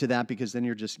heavy into that because then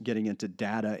you're just getting into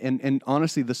data. And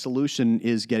honestly, the solution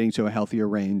is getting to a healthier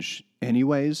range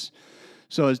anyways.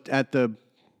 So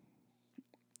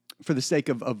for the sake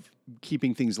of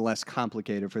keeping things less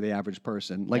complicated for the average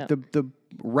person, like the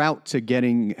route to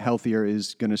getting healthier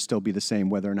is going to still be the same,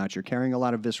 whether or not you're carrying a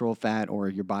lot of visceral fat or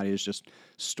your body is just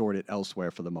stored it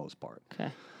elsewhere for the most part. Okay.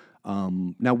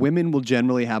 Now, women will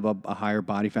generally have a higher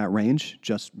body fat range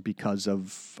just because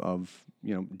of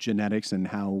genetics and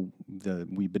how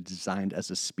we've been designed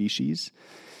as a species.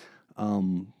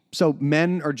 So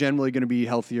men are generally going to be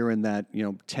healthier in that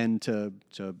 10 to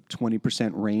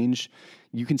 20% range.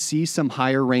 You can see some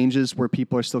higher ranges where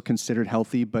people are still considered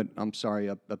healthy, but I'm sorry,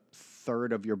 a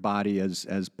third of your body as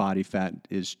body fat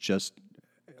is just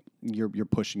you're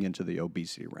pushing into the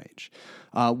obesity range.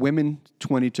 Women,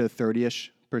 20 to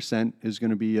 30-ish% is going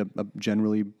to be a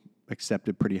generally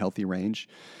accepted pretty healthy range.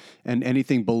 And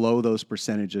anything below those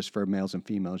percentages for males and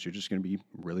females, you're just going to be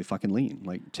really fucking lean.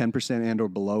 Like 10% and or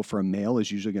below for a male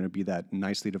is usually going to be that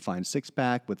nicely defined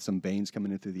six-pack with some veins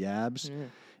coming in through the abs.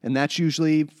 And that's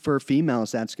usually, for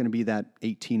females, that's going to be that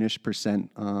 18-ish%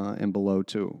 and below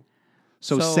too.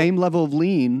 So same level of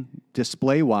lean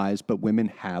display-wise, but women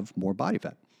have more body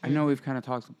fat. I know we've kind of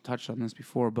touched on this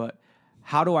before, but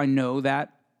how do I know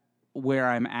that where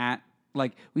I'm at?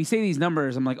 Like, we say these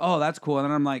numbers, I'm like, oh, that's cool. And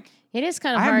then I'm like, It is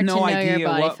kind of I have hard no to know idea your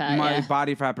body what fat. my Yeah.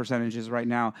 body fat percentage is right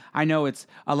now. I know it's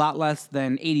a lot less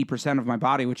than 80% of my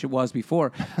body, which it was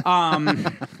before.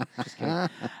 Just kidding.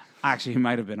 Actually, it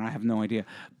might have been. I have no idea.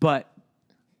 But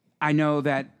I know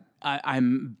that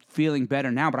I'm feeling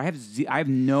better now, but I have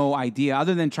no idea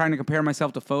other than trying to compare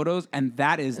myself to photos, and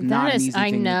that is not an easy I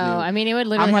thing know. to do. I mean, it would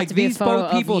literally I'm have like, to be these a photo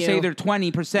both people of you. say they're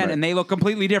 20%, and they look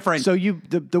completely different. So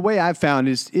the way I've found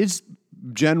is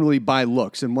generally by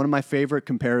looks. And one of my favorite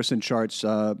comparison charts,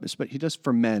 just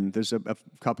for men, there's a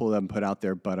couple of them put out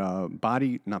there, but not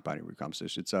Body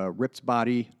Recomposition, it's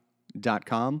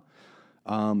rippedbody.com.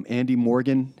 Andy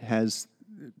Morgan has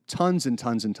tons and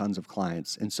tons and tons of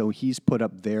clients. And so he's put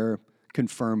up their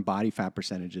confirmed body fat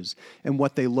percentages and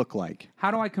what they look like.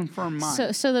 How do I confirm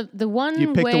mine? So the one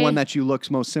You pick way, the one that you look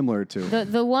most similar to.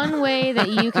 the one way that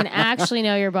you can actually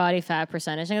know your body fat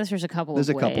percentage. I guess there's a couple of ways.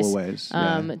 There's a couple of ways.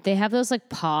 Yeah. They have those like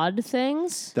pod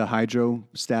things. The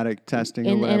hydrostatic testing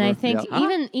or whatever. And I think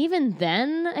Yeah. even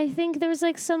then, I think there's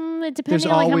like some, depending There's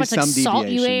on like how always much like some salt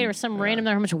you ate deviation. or some random,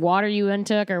 how much water you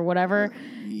intook or whatever.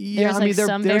 Yeah, There's I mean, like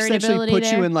some they're essentially variability put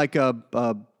you there. in like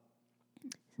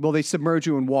they submerge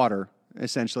you in water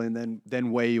essentially, and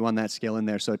then weigh you on that scale in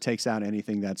there. So it takes out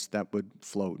anything that would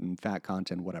float and fat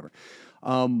content, whatever.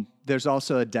 There's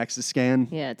also a DEXA scan.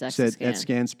 Yeah, DEXA So scan. that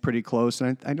scan's pretty close,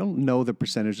 and I don't know the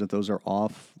percentage that those are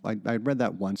off. I read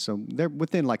that once, so they're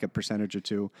within like a percentage or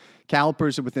two.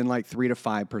 Calipers are within like 3 to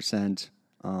 5%.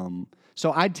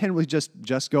 So I'd tend to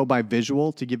just go by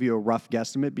visual to give you a rough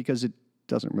guesstimate because it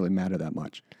doesn't really matter that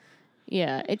much.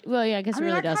 Yeah. I guess it really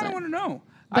I kind doesn't. of want to know.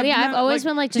 But I've always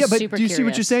been like just yeah, but super do you see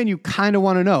what curious. you're saying? You kind of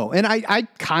want to know, and I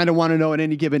kind of want to know at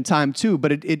any given time too.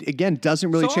 But it again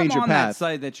doesn't really change I'm your on that path.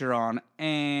 site that you're on,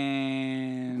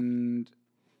 and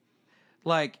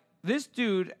like this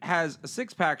dude has a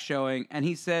six-pack showing, and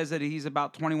he says that he's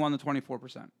about 21 to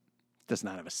 24%. Does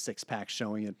not have a six-pack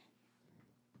showing it.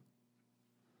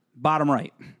 Bottom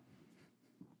right.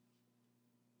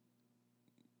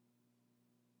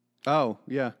 Oh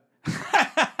yeah.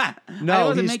 I No,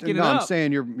 wasn't making it I'm up.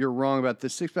 saying you're wrong about the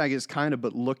six-pack is kind of,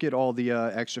 but look at all the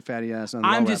extra fatty acids on the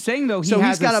I'm lower just end. saying though, so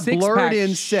has he's got a a blurred six-pack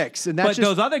in six, and that's but just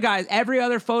those other guys, every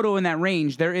other photo in that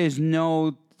range, there is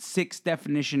no six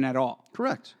definition at all.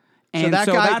 correct. So And that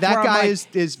so guy that's where I'm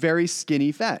like- is very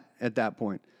skinny fat at that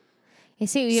point. You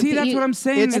see, See, that's what I'm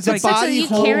saying. It's It's the like body you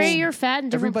holds- carry your fat in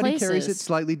different Everybody places. carries it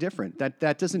slightly different. That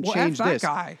doesn't Well, change F that this.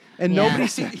 guy. And Yeah.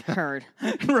 nobody's heard.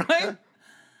 right?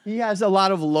 He has a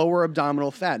lot of lower abdominal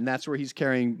fat, and that's where he's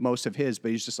carrying most of his, but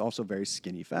he's just also very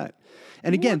skinny fat.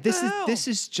 And again, What the hell? this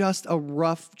is just a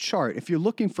rough chart. If you're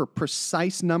looking for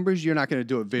precise numbers, you're not going to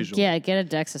do it visually. Yeah, get a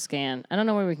DEXA scan. I don't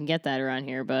know where we can get that around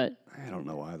here, but I don't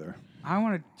know either. I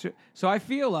want to. So I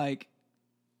feel like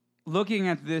looking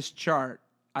at this chart,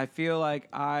 I feel like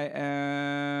I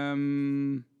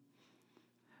am.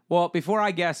 Well, before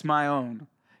I guess my own,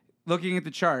 looking at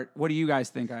the chart, what do you guys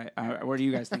think? Where do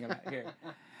you guys think I'm at here?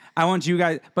 I want you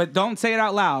guys, but don't say it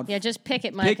out loud. Yeah, just pick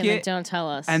it, Mike, and then don't tell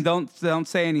us. And don't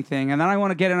say anything. And then I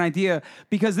want to get an idea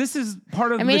because this is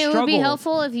part of the struggle. It would be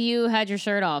helpful if you had your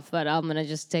shirt off, but I'm gonna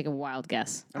just take a wild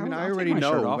guess. I mean, I I'll already take my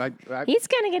shirt know. off. He's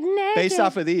gonna get naked. Based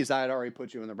off of these, I had already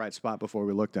put you in the right spot before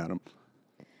we looked at them.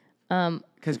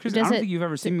 Because Chris, I don't think you've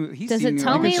ever seen me. He's does seen it me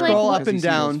tell like me, this like, Scroll what- up and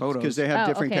down because they have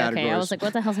different categories. Okay. I was like,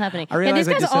 what the hell's happening? I realized these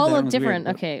I guys just said all that look was weird, different.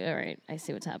 but- Okay, all right. I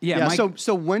see what's happening. Yeah, Yeah, Mike-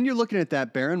 so when you're looking at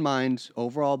that, bear in mind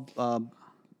overall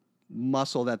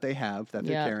muscle that they have that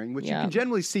they're Yeah, carrying, which you yeah. can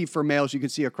generally see for males, you can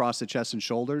see across the chest and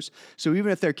shoulders. So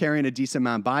even if they're carrying a decent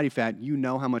amount of body fat, you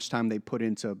know how much time they put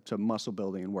into muscle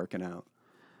building and working out.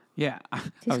 Yeah.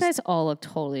 These guys all look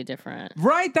totally different.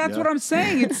 Right, that's what I'm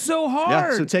saying. It's so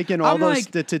hard. so take in all I'm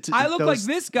those- like, I look like those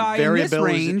this guy in this variabilities-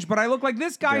 range, but I look like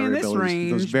this guy in this variabilities,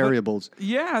 range. those but- variables.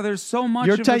 Yeah, there's so much.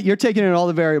 You're, of it. you're taking in all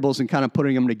the variables and kind of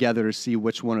putting them together to see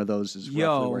which one of those is roughly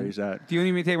Yo, where he's at. do you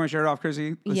need me to take my shirt off, Chrissy?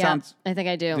 It Yeah, sounds- I think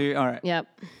I do. All right. Yep.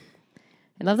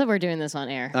 I love that we're doing this on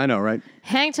air. I know, right?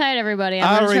 Hang tight, everybody. I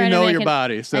I'm gonna already try to know make your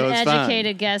body, so an it's fine.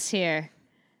 educated guess here.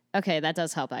 Okay, that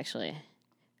does help actually.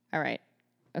 All right.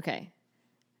 Okay.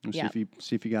 Let's Yeah.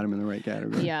 see if you got him in the right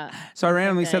category. Yeah. So I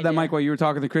randomly Good said that, idea. Mike, while you were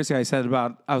talking to Chrissy. I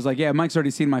was like, yeah, Mike's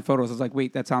already seen my photos. I was like,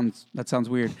 wait, that sounds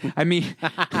weird. I mean, All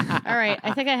right.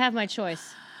 I think I have my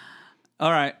choice.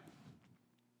 all right.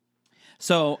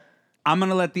 So I'm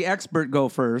gonna let the expert go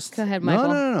first. Go ahead, No,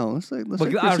 Michael. no. Let's let Or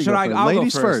Chrissy should go I? first. I'll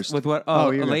Ladies go first. With what?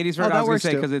 Oh, you're good. ladies Oh, first. that I was gonna works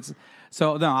say too. because it's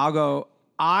so. No, I'll go.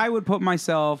 I would put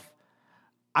myself.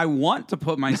 I want to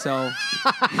put myself.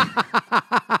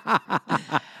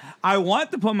 I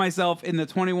want to put myself in the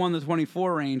 21 to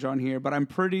 24 range on here, but I'm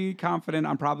pretty confident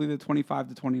I'm probably the 25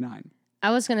 to 29. I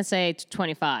was going to say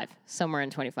 25, somewhere in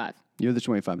 25. You're the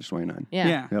 25 to 29.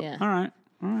 Yeah. Yeah. Yeah. All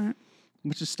right.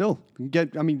 Which is still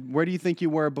I mean, where do you think you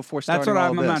were before That's starting what all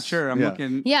I'm this? not sure. I'm Yeah.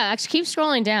 looking. Yeah, actually keep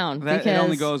scrolling down. That, because... it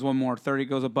only goes one more. 30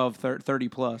 goes above 30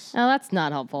 plus. Oh, that's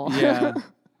not helpful. Yeah.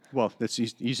 Well, that's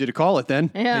easy to call it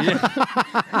then.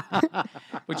 Yeah.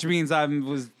 Which means I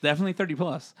was definitely 30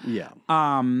 plus. Yeah.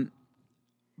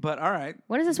 But all right.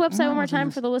 What is this website one more time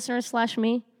for the listeners /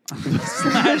 me?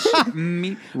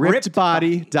 Me.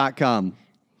 Rippedbody.com.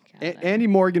 Andy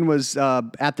Morgan was,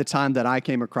 at the time that I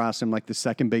came across him, like the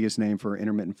second biggest name for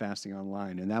intermittent fasting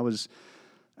online. And that was,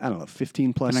 I don't know,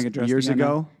 15 plus Can I get dressed years again now?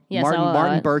 ago. Yes, I'll allow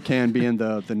Martin it. Burkhan being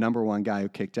the number one guy who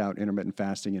kicked out intermittent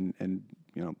fasting and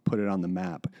put it on the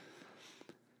map.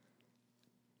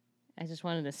 I just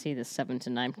wanted to see the 7 to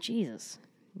 9. Jesus.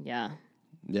 Yeah.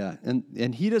 Yeah.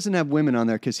 And he doesn't have women on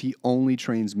there because he only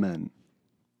trains men.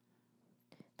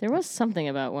 There was something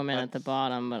about women at the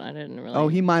bottom, but I didn't really. Oh,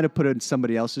 he might have put it in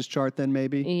somebody else's chart then,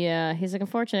 maybe. Yeah, he's like,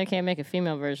 unfortunately, I can't make a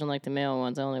female version like the male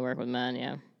ones. I only work with men.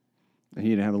 Yeah. And he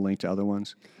didn't have a link to other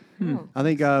ones. I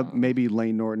think maybe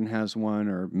Lane Norton has one,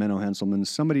 or Menno Henselman.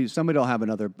 Somebody will have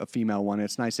a female one.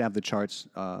 It's nice to have the charts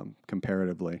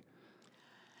comparatively.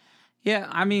 Yeah,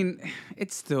 I mean,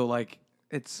 it's still like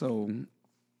that's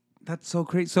so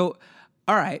crazy. So,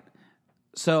 all right,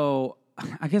 so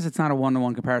I guess it's not a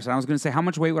 1-to-1 comparison. I was going to say, how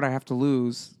much weight would I have to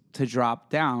lose to drop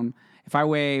down if I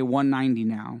weigh 190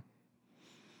 now?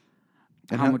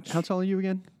 And how tall are you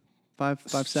again?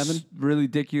 5'7"? Really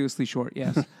ridiculously short.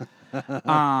 Yes.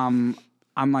 I'm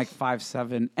like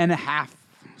 5'7" and a half,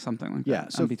 something like Yeah.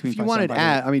 that. So I'm between if you 5'7" wanted by to the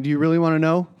way. add, I mean, do you really want to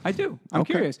know? I do. I'm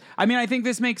Okay. curious. I mean, I think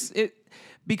this makes it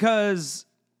because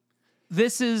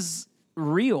this is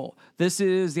real. This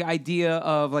is the idea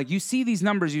of like you see these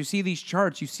numbers, you see these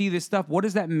charts, you see this stuff. What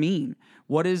does that mean?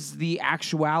 What is the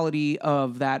actuality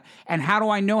of that? And how do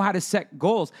I know how to set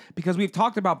goals? Because we've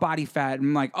talked about body fat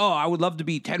and like, oh, I would love to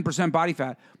be 10% body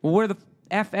fat. Well, where the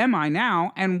F am I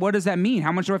now? And what does that mean?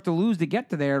 How much do I have to lose to get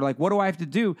to there? Like, what do I have to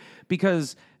do?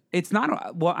 Because it's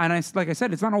not like I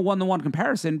said, it's not a 1-to-1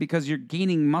 comparison because you're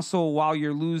gaining muscle while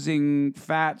you're losing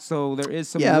fat. So there is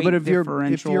some weight but if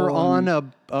differential. you're on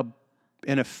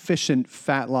an efficient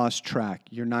fat loss track,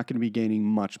 you're not going to be gaining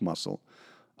much muscle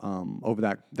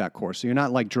over that course. So you're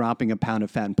not like dropping a pound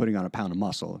of fat and putting on a pound of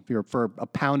muscle. If you're for a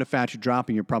pound of fat you're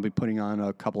dropping, you're probably putting on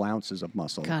a couple ounces of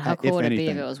muscle. God, how if cool would it be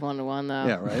anything. if it was 1-to-1 though?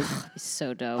 Yeah, right. He's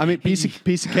so dope. I mean, piece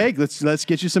of cake. Let's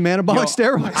get you some anabolic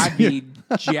steroids. I'd be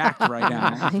jacked right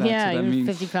now. if that's yeah, what that you're means.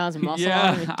 50 pounds of muscle.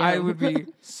 Yeah, You're I dope. would be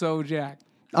so jacked.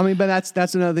 I mean, but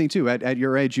that's another thing too. At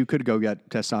your age, you could go get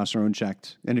testosterone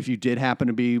checked, and if you did happen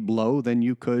to be low, then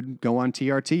you could go on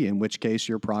TRT. In which case,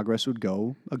 your progress would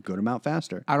go a good amount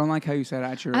faster. I don't like how you said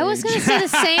at your I was age. going to say the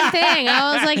same thing.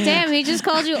 I was like, damn, he just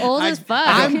called you old as fuck.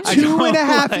 I'm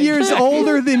 2.5 years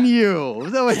older than you.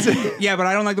 So it's Yeah, but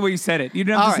I don't like the way you said it. You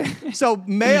don't all have to right. say So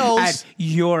males. at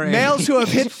your age. Males who have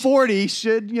hit 40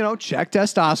 should, check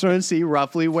testosterone and see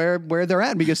roughly where they're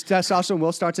at, because testosterone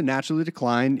will start to naturally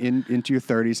decline into your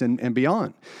 30s and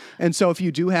beyond. And so if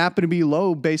you do happen to be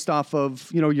low based off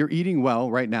of, you're eating well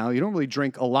right now, you don't really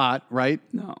drink a lot, right?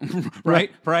 No.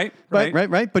 Right. Right.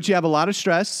 But you have a lot of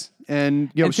stress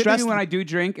and, And stress. typically when I do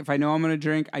drink, if I know I'm going to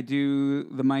drink, I do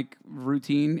the mic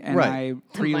routine and Right. I The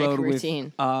preload mic with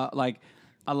routine. like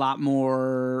a lot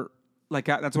more. Like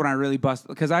that's when I really bust,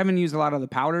 because I haven't used a lot of the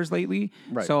powders lately.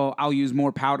 Right. So I'll use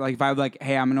more powder. Like if I'm like,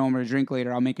 hey, I'm going to drink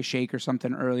later, I'll make a shake or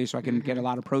something early so I can get a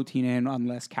lot of protein in on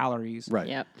less calories. Right.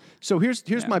 Yep. So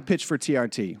here's my pitch for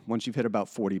TRT once you've hit about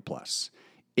 40 plus.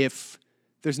 If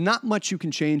there's not much you can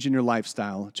change in your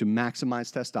lifestyle to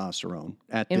maximize testosterone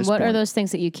at And this what point. are those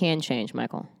things that you can change,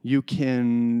 Michael? You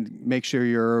can make sure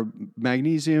your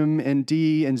magnesium and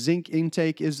D and zinc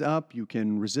intake is up. You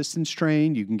can resistance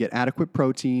train. You can get adequate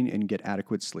protein and get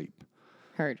adequate sleep.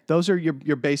 Heard. Those are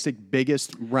your basic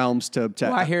biggest realms to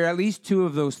Well, I hear at least two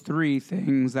of those three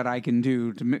things that I can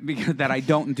do because that I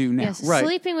don't do now. Yes, Right.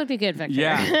 sleeping would be good, Victor.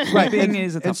 Yeah. Right. Sleeping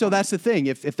is a tough And so one. that's the thing.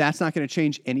 If that's not going to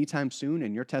change anytime soon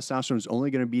and your testosterone is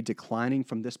only going to be declining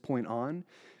from this point on,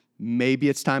 maybe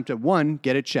it's time to, one,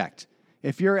 get it checked.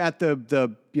 If you're at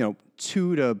the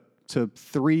 2 to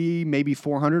 3, maybe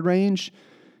 400 range,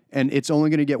 and it's only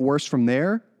going to get worse from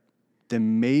there,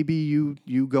 then maybe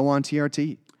you go on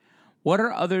TRT. What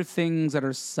are other things that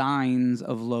are signs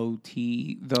of low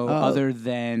T, though, other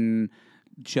than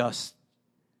just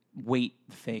weight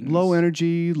things? Low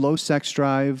energy, low sex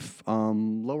drive,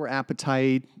 lower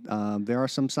appetite. There are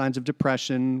some signs of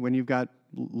depression when you've got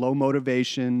low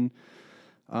motivation.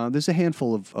 There's a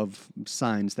handful of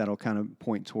signs that'll kind of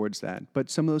point towards that.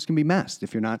 But some of those can be masked.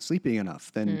 If you're not sleeping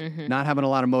enough, then not having a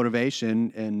lot of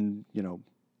motivation and,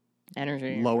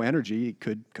 Energy. low energy, it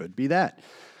could be that.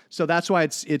 So that's why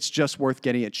it's just worth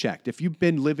getting it checked. If you've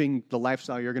been living the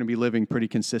lifestyle you're going to be living pretty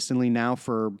consistently now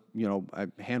for, a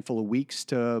handful of weeks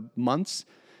to months,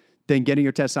 then getting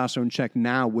your testosterone checked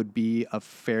now would be a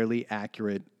fairly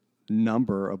accurate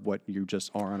number of what you just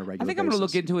are on a regular basis. I think I'm going to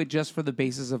look into it just for the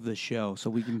basis of the show, so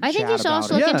we can. I think chat you should about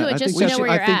also it. look Yeah, into I it just think to that's- know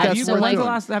where I you're think at. that's Have what you, we're when's the doing.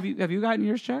 last? Have you gotten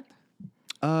yours checked?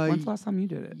 When's the last time you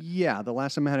did it? Yeah, the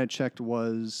last time I had it checked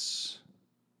was,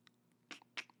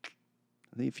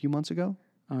 I think, a few months ago.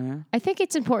 Oh yeah. I think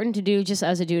it's important to do just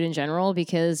as a dude in general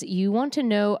because you want to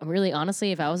know, really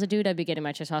honestly, if I was a dude, I'd be getting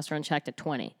my testosterone checked at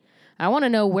 20. I want to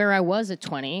know where I was at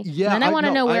 20. Yeah, and then I want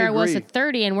to know I where I was agree. at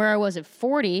 30 and where I was at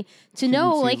 40 to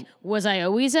know, like, was I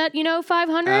always at,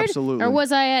 500? Absolutely. Or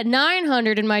was I at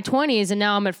 900 in my 20s and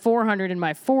now I'm at 400 in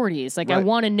my 40s? Like, I Right.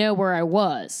 want to know where I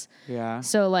was. Yeah.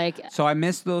 So, like, So I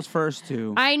missed those first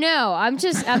two. I know. I'm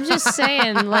just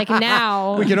saying, like,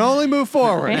 now We can only move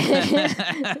forward.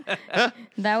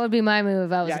 that would be my move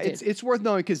if I was Yeah, a dude. it's worth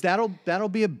knowing because that'll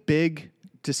be a big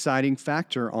deciding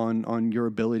factor on your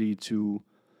ability to,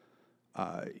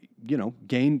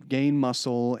 gain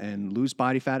muscle and lose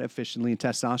body fat efficiently. And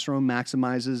testosterone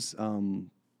maximizes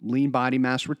lean body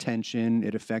mass retention.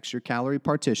 It affects your calorie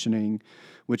partitioning,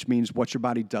 which means what your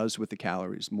body does with the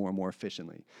calories more and more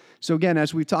efficiently. So again,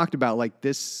 as we talked about, like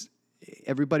this,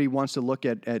 everybody wants to look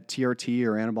at TRT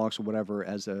or anabolics or whatever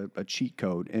as a cheat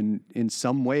code, and in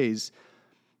some ways,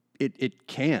 it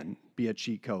can be a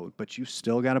cheat code, but you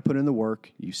still got to put in the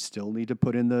work. You still need to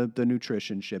put in the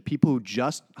nutrition shit. People who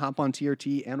just hop on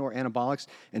TRT and or anabolics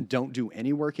and don't do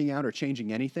any working out or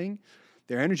changing anything,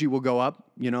 their energy will go up.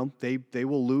 They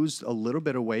will lose a little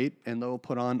bit of weight and they'll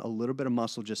put on a little bit of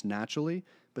muscle just naturally,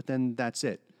 but then that's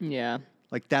it. Yeah.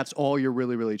 Like that's all you're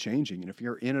really, really changing. And if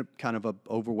you're in a kind of a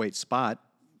overweight spot,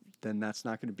 then that's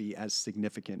not going to be as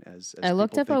significant as I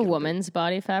looked people up think a it'll be. woman's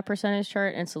body fat percentage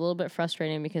chart, and it's a little bit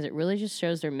frustrating because it really just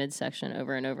shows their midsection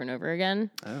over and over and over again.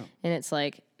 Oh. And it's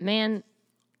like, man,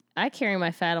 I carry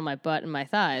my fat on my butt and my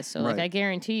thighs, so like Right. I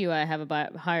guarantee you, I have a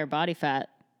higher body fat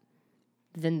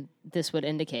than this would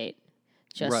indicate.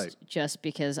 Right. Just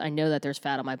because I know that there's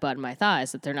fat on my butt and my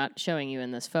thighs that they're not showing you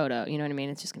in this photo. You know what I mean?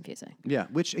 It's just confusing. Yeah,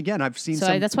 which again, I've seen So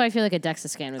some. that's why I feel like a DEXA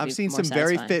scan would be I've seen more some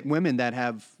very satisfying. fit women that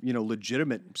have,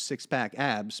 legitimate six-pack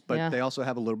abs, but Yeah. they also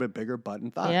have a little bit bigger butt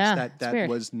and thighs. Yeah, that it's weird.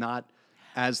 was not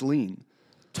as lean.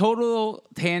 Total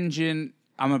tangent.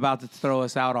 I'm about to throw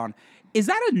us out on. Is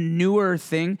that a newer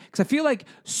thing? Because I feel like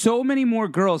so many more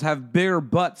girls have bigger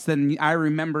butts than I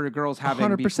remember girls having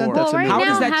 100% before. that's a right new How thing.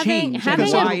 does now, that change? having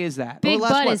And a why is that? big Over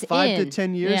the last, butt is 5 to in.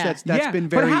 10 years, Yeah. that's been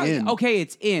very but how, in. Okay,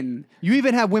 it's in. You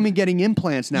even have women getting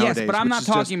implants nowadays. Yes, but I'm which not is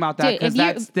talking just- about that Dude, because if you-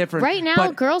 that's different. Right now,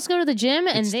 but girls go to the gym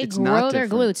and they it's not grow their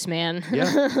different. glutes, man. Yeah.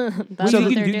 That's you what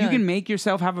can they're do, doing. you can make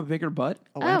yourself have a bigger butt.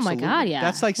 Oh my absolutely. God, yeah.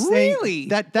 That's like saying Really?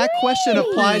 that question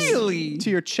applies Really? to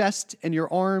your chest and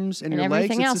your arms and your legs.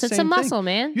 everything else. The It's a same thing. muscle,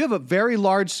 man. You have a very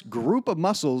large group of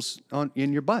muscles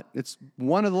in your butt. It's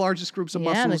one of the largest groups of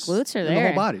Yeah, the muscles glutes are in the there.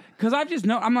 whole body. Because I've just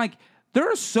I'm like, there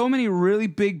are so many really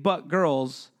big butt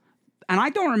girls, and I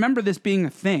don't remember this being a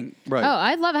thing. Right. Oh,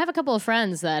 I have a couple of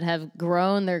friends that have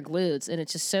grown their glutes, and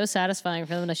it's just so satisfying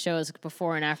for them to show us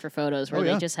before and after photos where Oh,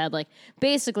 yeah. they just had like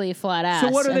basically flat ass. So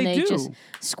what do and they do? Just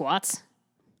squats.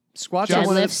 Squats are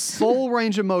one of the Deadlifts. full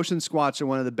range of motion squats are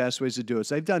one of the best ways to do it.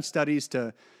 So they've done studies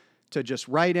to just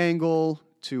right angle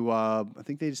to I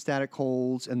think they did static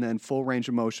holds and then full range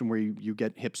of motion where you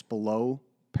get hips below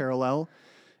parallel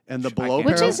and the below can't-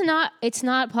 Which parallel. is it's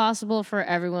not possible for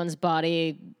everyone's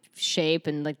body shape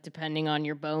and like depending on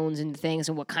your bones and things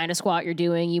and what kind of squat you're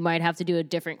doing, you might have to do a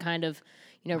different kind of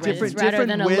rather Different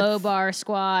than a width. low bar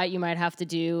squat, you might have to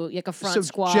do like a front So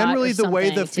squat. generally, or the way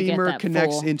something the to get femur that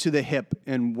connects full- into the hip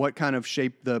and what kind of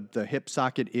shape the hip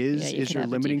socket is Yeah, you can your have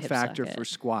a limiting deep hip factor socket. for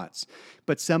squats.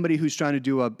 But somebody who's trying to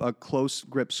do a close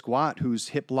grip squat, whose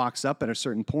hip locks up at a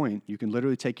certain point, you can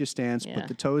literally take your stance, Yeah. put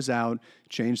the toes out,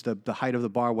 change the height of the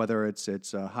bar, whether it's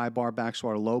a high bar, back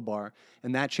squat, or low bar,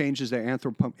 and that changes their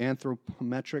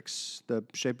anthropometrics, the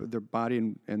shape of their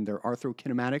body, and their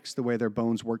arthrokinematics, the way their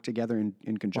bones work together in Why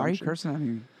are you conjunction. cursing at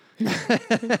me?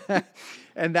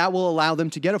 And that will allow them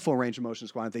to get a full range of motion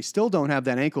squat. If they still don't have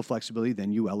that ankle flexibility,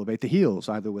 then you elevate the heels,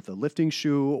 either with a lifting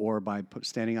shoe or by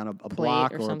standing on a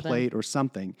block or or a something. plate or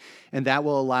something. And that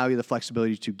will allow you the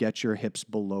flexibility to get your hips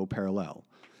below parallel.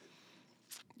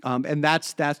 And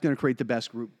that's going to create the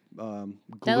best group. That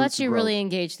glute lets you growth. really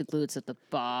engage the glutes at the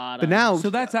bottom. But now, So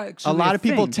that's actually a lot of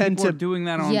people thing. tend People to are doing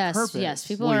that on yes, purpose. yes,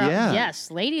 people Well, are. yeah.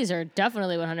 Yes, ladies are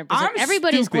definitely 100%. I'm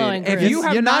Everybody's stupid. glowing. If glutes. you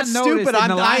have you're not not noticed stupid. in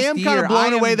the I last am kind year, of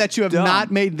blown I away am that you have dumb.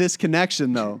 not made this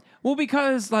connection, though. Well,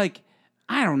 because like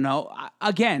I don't know.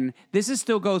 Again,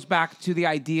 still goes back to the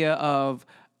idea of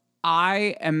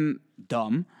I am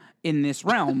dumb in this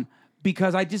realm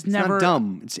because I just It's never not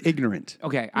dumb. It's ignorant.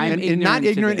 Okay, I'm and not ignorant to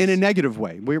ignorant in a this. negative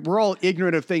way. We're all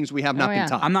ignorant of things we have not Oh, been yeah.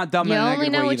 taught. I'm not dumb You in a only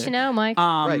negative know way what either. you know, Mike.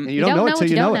 Right, and you You don't don't know know it till what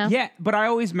you you know don't it. know. Yeah, but I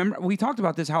always remember we talked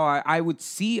about this how I would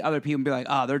see other people and be like,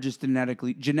 oh, they're just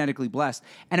genetically blessed.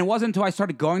 And it wasn't until I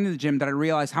started going to the gym that I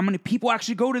realized how many people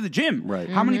actually go to the gym. Right.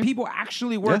 How many people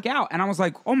actually work out. And I was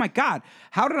like, oh my God,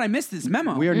 how did I miss this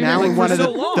memo? We are now in for one of so the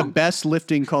long. best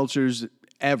lifting cultures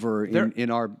ever in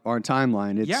our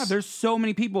timeline. It's, Yeah, there's so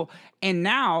many people. And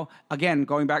now, again,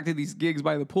 going back to these gigs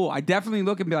by the pool, I definitely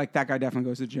look and be like, that guy definitely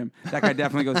goes to the gym. That guy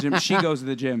definitely goes to the gym. She goes to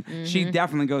the gym. She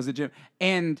definitely goes to the gym.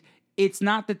 And it's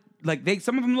not that, like,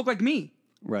 some of them look like me.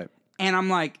 right. And I'm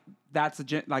like, that's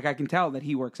like I can tell that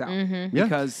he works out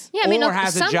because Yeah, I mean, or look,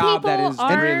 has some a job that people is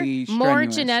are really more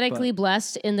strenuous, genetically but-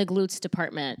 blessed in the glutes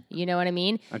department. You know what I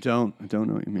mean? I don't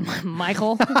know what you mean.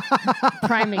 Michael,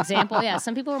 prime example. Yeah,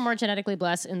 some people are more genetically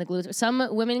blessed in the glutes. Some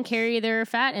women carry their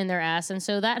fat in their ass, and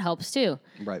so that helps too.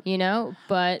 Right. You know,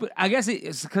 but But I guess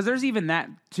it's because there's even that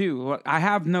too. I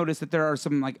have noticed that there are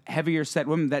some like heavier set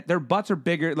women that their butts are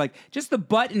bigger. Like just the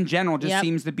butt in general just Yep.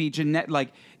 seems to be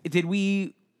Like,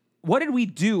 what did we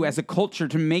do as a culture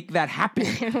to make that happen?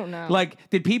 I don't know. Like,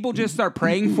 did people just start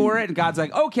praying for it, and God's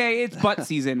like, okay, it's butt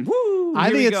season. Woo! I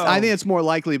here we think go. it's more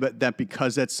likely, but that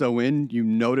because that's so in, you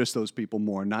notice those people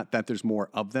more. Not that there's more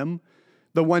of them.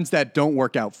 The ones that don't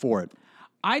work out for it.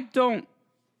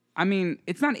 I mean,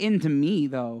 it's not into me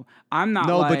though. I'm not.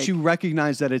 No, like, but you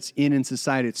recognize that it's in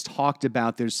society. It's talked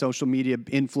about. There's social media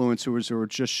influencers who are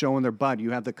just showing their butt.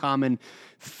 You have the common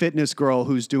fitness girl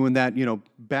who's doing that,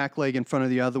 back leg in front of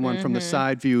the other one from the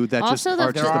side view that Also just the-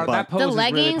 arches There the are- butt. that pose the is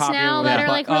really leggings popular now with that that are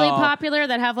butt. like really Oh. popular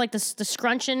that have like the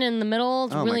scrunching in the middle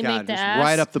to Oh really my God, make the just ass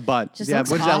right up the butt. just Yeah,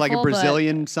 looks what is that, like a awful, but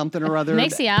Brazilian something or other?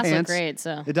 makes the ass look pants? great.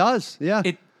 So It does, yeah.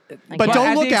 But But don't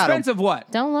at look the at 'em. expense of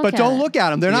what? don't look. But at don't it. look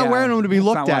at them. They're not Yeah, wearing them to be that's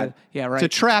looked not at. why- yeah, right.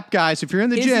 It's a trap, guys. If you're in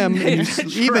the Isn't gym and it a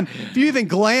trap? if you even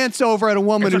glance over at a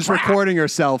woman It's a who's trap. recording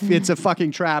herself, it's a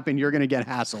fucking trap, and you're going to get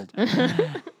hassled.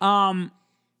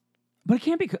 But it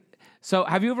can't be. So,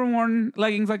 have you ever worn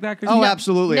leggings like that, Chrissy? Oh,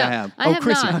 absolutely, No, I have. I have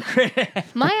Chrissy. not.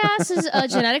 My ass is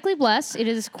genetically blessed. It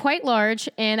is quite large,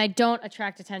 and I don't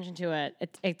attract attention to it.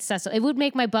 It's excessive. It would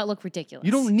make my butt look ridiculous.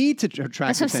 You don't need to attract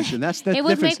That's what I'm attention. saying. That's the It would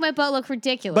difference. make my butt look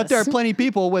ridiculous. But there are plenty of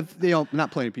people with,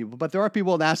 not plenty of people, but there are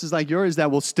people with asses like yours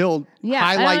that will still Yeah,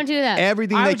 I highlight don't do that.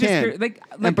 everything I they would just can cur- like,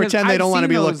 and pretend they I've don't want to seen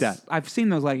be looked those- at. I've seen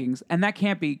those leggings, and that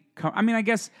can't be. I mean, I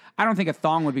guess I don't think a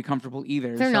thong would be comfortable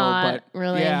either. They're so, not, but,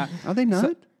 really. Yeah, Are they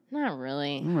not? Not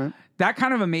really. that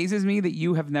kind of amazes me that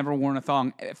you have never worn a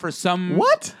thong for some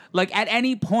What? like at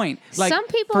any point. Like Some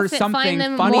people for find something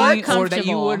them funny more or that you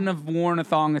comfortable. wouldn't have worn a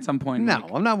thong at some point. No,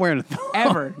 like, I'm not wearing a thong.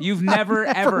 ever. You've never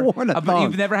ever worn a thong.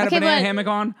 You've never had Okay, a banana but- hammock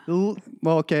on.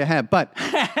 Well, okay, I have, but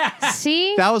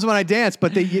See? that was when I danced.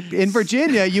 But in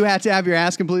Virginia, you had to have your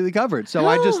ass completely covered. So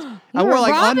I You wore were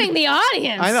like robbing the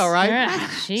audience. I know, right? Yeah,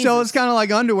 So Jesus. it's kind of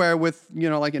like underwear with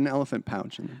like an elephant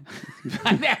pouch.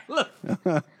 Look,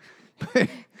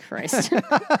 Christ.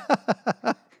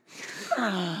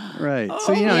 Right.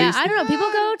 So Yeah, I don't know.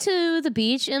 People go to the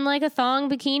beach in like a thong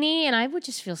bikini, and I would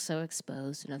just feel so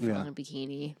exposed in a thong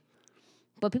bikini.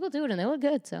 But people do it, and they look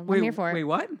good, so I'm here for it. Wait,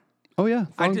 what? Oh yeah,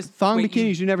 thong wait,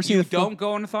 bikinis. You never seen You a thong? don't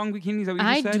go in a thong bikini? Is that what you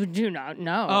I just said? do not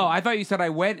know. Oh, I thought you said I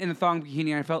went in a thong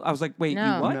bikini and I was like, wait,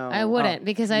 no, you what? No. I wouldn't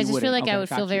because I you just feel wouldn't. like I Okay, would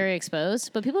got feel you. very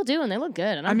exposed. But people do, and they look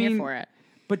good, and I'm here for it.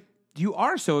 But you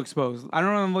are so exposed. I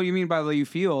don't know what you mean by the you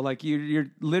feel. Like you're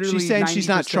literally She's saying she's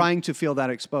not 90%. trying to feel that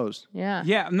exposed. Yeah.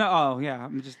 Yeah, no, oh yeah.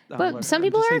 I'm just But some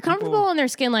people are comfortable in their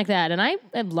skin like that, and I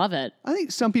love it. I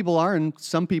think some people are, and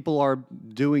some people are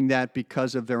doing that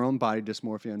because of their own body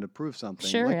dysmorphia and to prove something.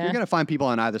 Sure, Like, yeah. You're going to find people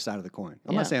on either side of the coin.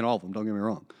 I'm Yeah. not saying all of them. Don't get me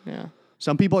wrong. Yeah.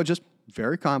 Some people are just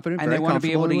very confident, and very they want to be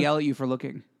comfortable able to in it. yell at you for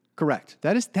looking. Correct.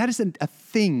 That is a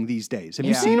thing these days. Have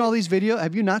you Yeah. seen all these videos?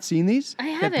 Have you not seen these? I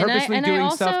They're haven't. purposely and doing I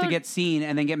also, stuff to get seen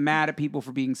and then get mad at people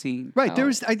for being seen. Right.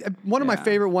 There's one of my Yeah.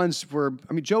 favorite ones where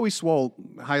Joey Swole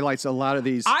highlights a lot of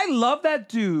these. I love that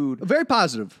dude. Very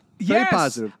positive. Very Yes.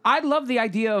 positive. I love the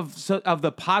idea of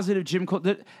the positive gym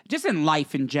culture, just in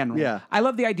life in general. Yeah. I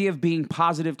love the idea of being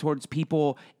positive towards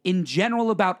people in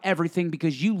general about everything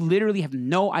because you literally have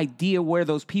no idea where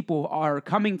those people are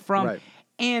coming from. Right.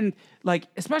 And like,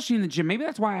 especially in the gym, maybe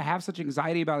that's why I have such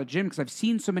anxiety about the gym because I've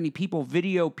seen so many people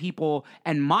video people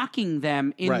and mocking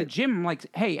them in the Right. gym. I'm like,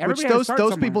 hey, Which everybody has to those start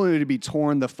those somewhere. people need to be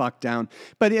torn the fuck down.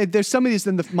 But there's some of these.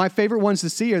 And my favorite ones to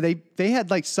see are they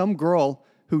had like some girl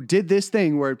who did this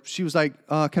thing where she was like,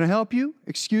 "Can I help you?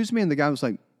 Excuse me," and the guy was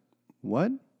like,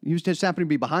 "What?" He was just happened to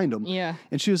be behind him. Yeah.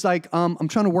 And she was like, "I'm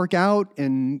trying to work out,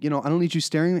 and I don't need you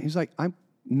staring at me." He's like,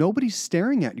 nobody's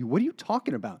staring at you. What are you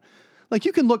talking about? Like,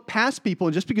 you can look past people,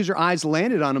 and just because your eyes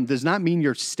landed on them does not mean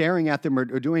you're staring at them or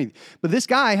doing anything. But this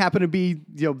guy happened to be,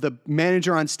 the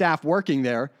manager on staff working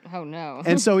there. Oh no.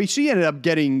 And so she ended up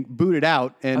getting booted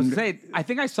out. I was And, gonna say, I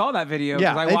think I saw that video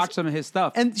Yeah, because I it's- watched some of his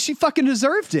stuff. and she fucking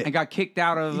deserved it. and got kicked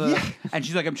out of and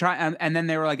she's like, I'm trying, and then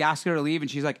they were like, ask her to leave,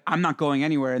 and she's like, I'm not going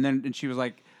anywhere, and she was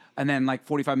like, and then like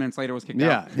 45 minutes later was kicked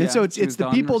Yeah. out. And so she it's was the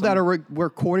done or people that something. are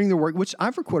recording their work, which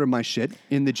I've recorded my shit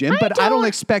in the gym, but I don't don't-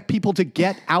 expect people to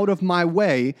get out of my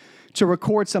way to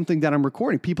record something that I'm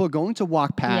recording. People are going to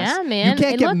walk past. Yeah, man. You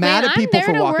can't And get look, mad man, at people I'm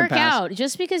for there to walking work past. out.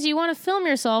 Just because you want to film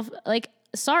yourself, like,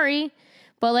 sorry,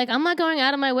 but like, I'm not going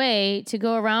out of my way to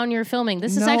go around your filming.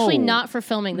 This is actually No. not for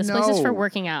filming. This place is for No.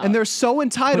 working out. And they're so But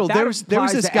entitled. that There was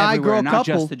applies this to guy everywhere, girl not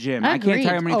couple. just the gym. I can't Agreed. tell you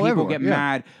how many Oh, people everywhere, get yeah.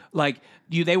 mad. Like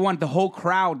they want the whole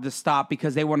crowd to stop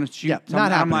because they want to shoot. Yeah, something. not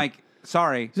I'm happening. like,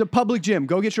 sorry. It's a public gym.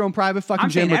 Go get your own private fucking I'm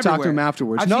gym saying and talk to everywhere. them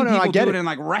afterwards. I've No, seen no, I people get do it. in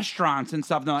like restaurants and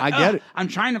stuff. They're like, I get "Ugh,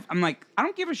 it. I'm like, I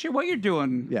don't give a shit what you're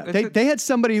doing. Yeah, It's they had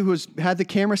somebody who had the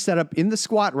camera set up in the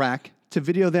squat rack to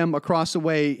video them across the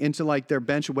way into like their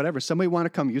bench or whatever. Somebody want to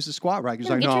come use the squat rack. He's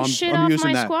like, get no, your shit I'm off using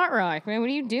my that. squat rack, man. What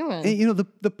are you doing? And,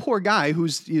 the poor guy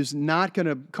who's not going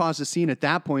to cause a scene at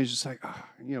that point is just like,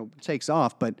 takes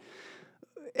off. But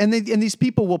and these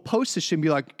people will post this shit and be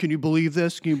like, can you believe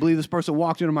this? Can you believe this person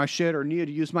walked into my shit or needed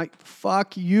to use my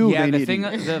fuck you? Yeah, they the need thing,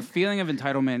 to- the feeling of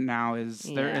entitlement now is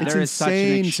Yeah. there. It's There is such an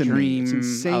insane to me. extreme It's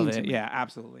insane of to it. me. Yeah,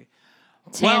 absolutely.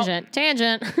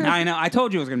 Tangent. I know. I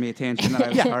told you it was going to be a tangent that I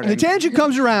was yeah, starting. and the tangent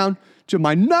comes around to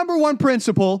my number one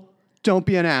principle: don't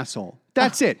be an asshole.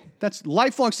 That's it. That's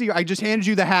lifelong secret. I just handed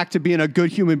you the hack to being a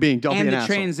good human being. Don't and be to an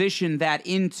asshole. transition that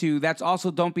into that's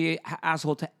also don't be an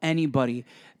asshole to anybody.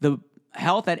 The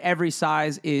health at every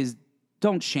size is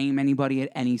don't shame anybody at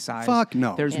any size. Fuck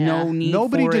no. There's Yeah. no need.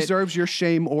 Nobody for it. deserves your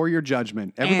shame or your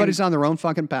judgment. Everybody's on their own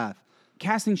fucking path.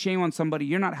 Casting shame on somebody,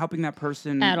 you're not helping that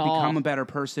person At all. become a better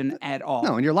person at all.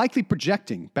 No, and you're likely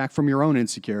projecting back from your own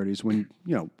insecurities when,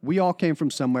 we all came from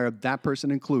somewhere, that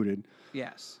person included.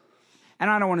 Yes. and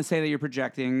I don't want to say that you're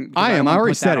projecting. because I don't am. I wanna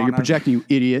already put that said it. on You're us. projecting, you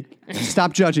idiot.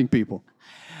 Stop judging people.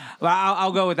 Well,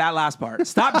 I'll go with that last part.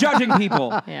 Stop judging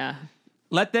people. Yeah.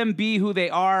 Let them be who they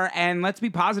are, and let's be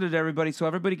positive to everybody so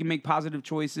everybody can make positive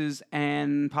choices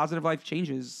and positive life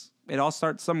changes. It all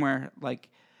starts somewhere. Like,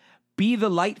 be the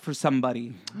light for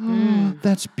somebody.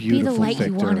 That's Be beautiful, the light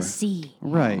Victor. you want to see.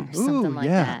 Right. Or something Ooh, like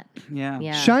yeah. that. Yeah.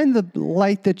 Yeah. Shine the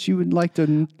light that you would like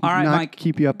to All right, not Mike.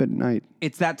 keep you up at night.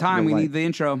 It's that time. The We light. need the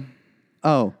intro.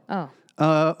 Oh.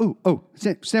 Oh.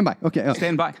 Stand by. Okay.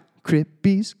 Stand by.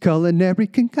 Crippy's culinary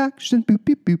concoction. Boop,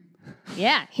 beep, boop.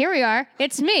 Yeah, here we are.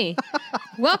 It's me.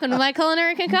 Welcome to my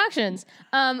culinary concoctions.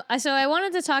 So I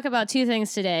wanted to talk about two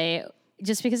things today,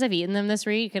 just because I've eaten them this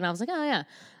week, and I was like, oh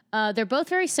yeah. They're both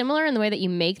very similar in the way that you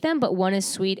make them, but one is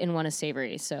sweet and one is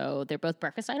savory. So they're both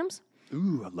breakfast items.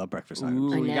 Ooh, I love breakfast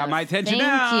items. Ooh, you No, got my attention thank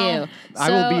now. you. I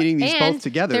will be eating these and both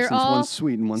together they're since all one's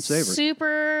sweet and one's savory.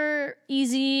 Super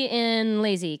easy and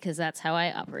lazy because that's how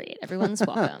I operate. Everyone's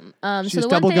welcome. She's so the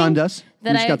double one thing gunned us.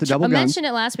 that She's got the double I gun. mentioned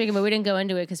it last week, but we didn't go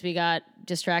into it because we got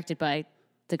distracted by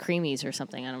the creamies or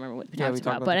something. I don't remember what we talked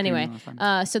about. But the anyway, creamy last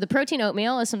time. so the protein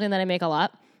oatmeal is something that I make a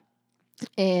lot.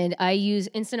 And I use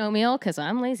instant oatmeal because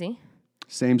I'm lazy.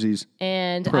 Samesies.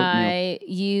 And Protein I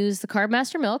use the Carb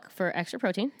Master milk for extra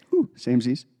protein. Ooh,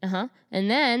 samesies.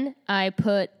 And then I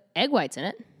put egg whites in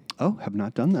it, Oh, have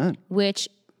not done that. which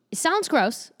sounds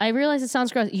gross. I realize it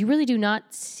sounds gross. You really do not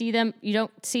see them. You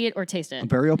don't see it or taste it. I'm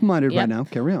very open-minded Yep. right now.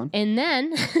 Carry on. And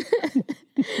then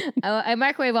I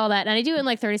microwave all that, and I do it in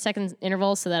like 30-second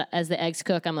intervals so that as the eggs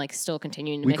cook, I'm like still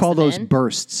continuing to We mix call them those in.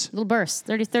 bursts. Little bursts,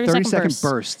 30 30-second second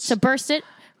bursts. So burst it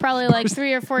probably like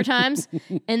 3 or 4 times,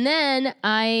 and then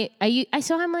I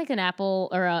so I'm like an apple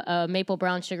or a maple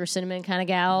brown sugar cinnamon kind of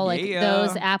gal, like Yeah.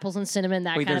 those apples and cinnamon,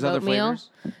 that Wait, kind of there's other oatmeal. flavors?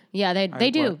 Yeah,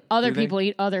 they do. what? Other Do they? people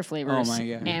eat other flavors. Oh, my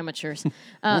God. Amateurs.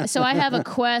 So I have a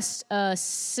Quest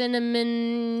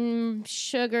cinnamon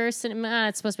sugar cinnamon.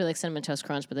 It's supposed to be like cinnamon toast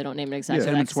crunch, but they don't name it exactly.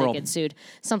 Cinnamon that 'cause they swirl. get sued.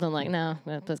 Something like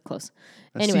that's close.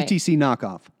 A Anyway, CTC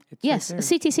knockoff. yes, there. a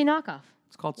CTC knockoff.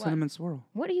 It's called cinnamon swirl.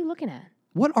 What are you looking at?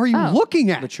 What are you looking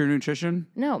at? The True Nutrition.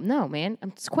 No, man.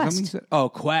 It's Something Quest. said- Oh,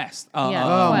 Quest. Yeah,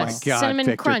 Oh, my Quest. God, Cinnamon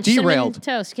Victor. crunch, Derailed. cinnamon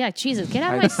toast. Yeah, Jesus, get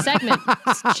out of my segment.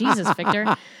 Jesus,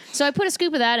 Victor. So I put a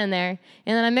scoop of that in there,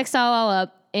 and then I mix it all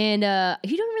up. And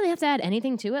you don't really have to add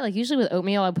anything to it. Like usually with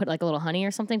oatmeal, I put like a little honey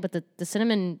or something. But the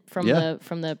cinnamon from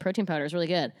the protein powder is really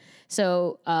good.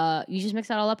 So you just mix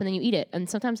that all up, and then you eat it. And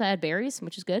sometimes I add berries,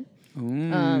 which is good.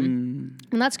 And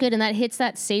that's good. And that hits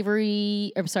that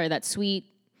that sweet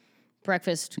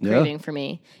breakfast craving for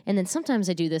me. And then sometimes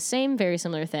I do the same very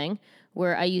similar thing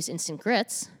where I use instant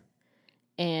grits,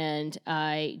 and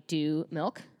I do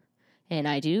milk, and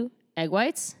I do egg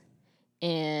whites,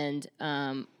 and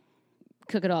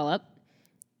cook it all up.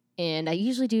 And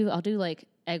I'll do like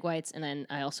egg whites, and then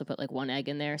I also put like 1 egg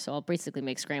in there. So I'll basically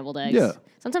make scrambled eggs. Yeah.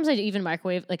 Sometimes I even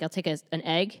microwave, like I'll take an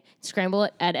egg, scramble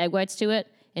it, add egg whites to it,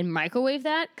 and microwave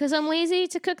that because I'm lazy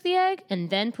to cook the egg, and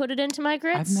then put it into my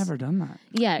grits. I've never done that.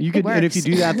 Yeah, You it could, and if works.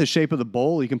 you do that the shape of the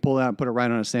bowl, you can pull it out and put it right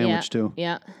on a sandwich too.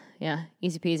 Yeah,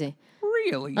 easy peasy.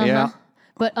 Really? Yeah.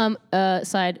 But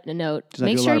side note, I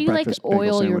make do a sure lot of you like breakfast bagel oil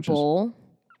your sandwiches. bowl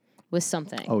with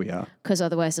something. Oh yeah. Because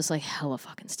otherwise it's like hella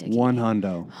fucking sticky. One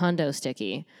hundo. Hundo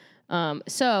sticky. And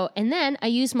then I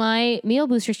use my Meal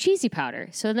Boosters cheesy powder.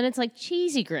 So then it's like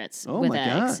cheesy grits Oh with my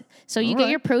eggs. God. So you All get right.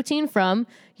 your protein from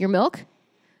your milk,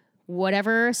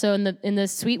 whatever. So in the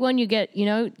sweet one you get,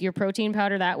 your protein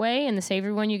powder that way, and the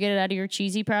savory one you get it out of your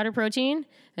cheesy powder protein,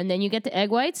 and then you get the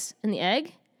egg whites and the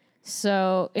egg.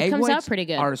 So it Egg comes out whites pretty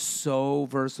good. Are so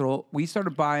versatile. We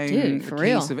started buying Dude, a for case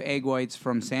real. of egg whites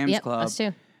from Sam's Yep, Club. us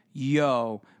too.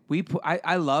 Yo,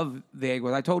 I love the egg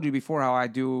whites. I told you before how I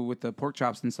do with the pork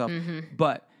chops and stuff. Mm-hmm.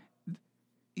 But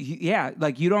yeah,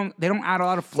 like they don't add a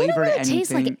lot of They don't flavor really to anything.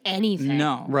 taste like anything.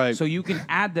 No, Right. So you can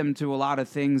add them to a lot of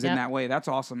things in Yep. that way. That's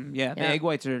awesome. Yeah, the Yeah. egg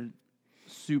whites are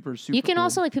super. You can cool.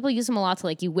 also people use them a lot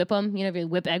to you whip them. If you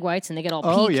whip egg whites and they get all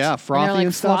Oh, peaked. yeah, and frothy they're like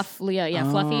and stuff. fluffy,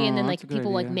 fluffy, and then that's a good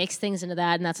people idea. mix things into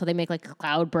that, and that's how they make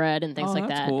cloud bread and things Oh, like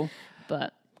that's that. cool.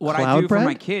 But What I Cloud do bread? for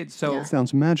my kids. So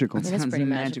Sounds magical. It is sounds pretty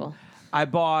magical. I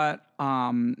bought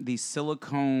these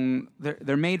silicone.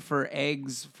 They're made for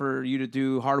eggs for you to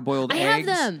do hard boiled I have eggs.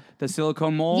 them. The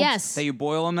silicone molds. Yes. That you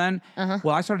boil them then.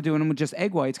 Well, I started doing them with just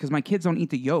egg whites because my kids don't eat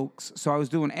the yolks. So I was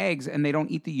doing eggs and they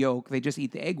don't eat the yolk. They just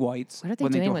eat the egg whites What are they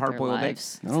when they doing do with hard their boiled lives?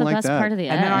 eggs. That's don't the like best that. part of the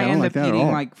egg. And then I don't end like up that at eating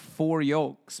all. like 4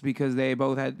 yolks because they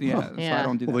both had So I Yeah.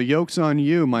 don't do that. Well, the yolk's on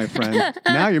you, my friend.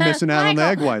 Now you're missing out on the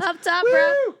egg whites. Up top,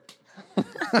 bro.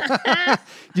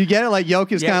 Do you get it? Like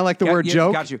yolk is kind of like the word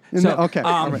joke. Got you. And So, okay.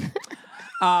 All right.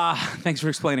 Thanks for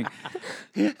explaining.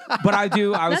 But I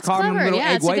was That's calling them clever. little Yeah,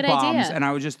 egg it's a white good bombs, idea. and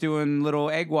I was just doing little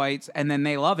egg whites, and then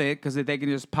they love it because they can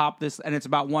just pop this, and it's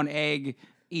about one egg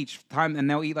each time, and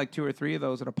they'll eat like 2 or 3 of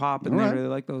those at a pop, and All they right. really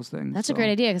like those things. That's a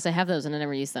great idea because I have those and I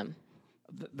never use them.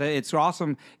 It's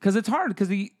awesome because it's hard because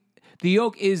the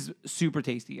yolk is super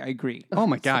tasty. I agree. Oh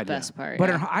my It's the God, yeah. best part. But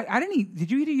yeah. I didn't eat. Did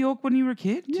you eat a yolk when you were a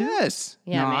kid? Too? Yes.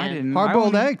 Yeah, no, man. I didn't.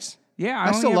 Hard-boiled I only- eggs. Yeah,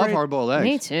 I still only love ever ate- hard-boiled eggs.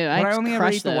 Me too. But I only ever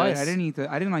crushed ate the white. those.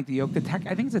 I didn't like the yolk. I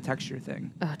think it's a texture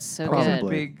thing. Oh, it's so I wasn't good.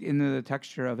 Probably. big into the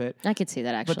texture of it. I could see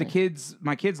that actually. But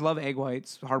my kids love egg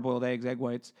whites, hard-boiled eggs, egg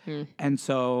whites, and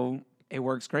so it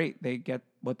works great. They get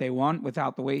what they want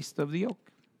without the waste of the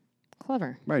yolk.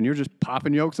 Clever. Right, and you're just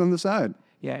popping yolks on the side.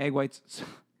 Yeah, egg whites.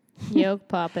 Yolk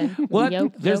popping. Well,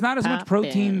 Yolk, there's yolk not as much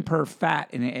protein popping. per fat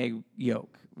in an egg yolk.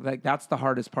 Like that's the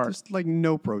hardest part. There's like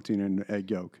no protein in an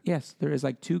egg yolk. Yes, there is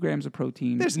like 2 grams of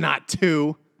protein. There's not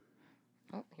 2.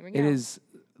 Oh, here we go. It is.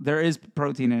 There is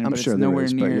protein in it, I'm but sure it's there nowhere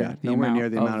is, near but yeah, the nowhere amount near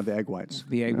the amount of the egg whites.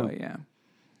 the egg white. Yeah.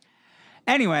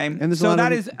 Anyway, there's a so lot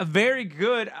that of- is a very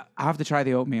good. I have to try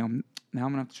the oatmeal. Now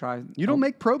I'm gonna have to try. You don't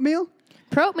make protein?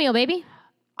 Proat meal, baby.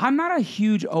 I'm not a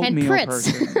huge oatmeal Pritz.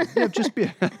 person. Yeah, just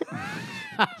be.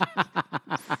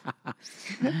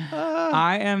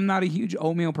 I am not a huge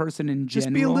oatmeal person in general.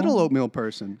 Just be a little oatmeal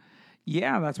person.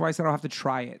 Yeah, that's why I said I'll have to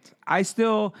try it. I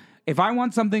still, if I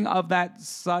want something of that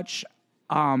such,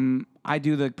 I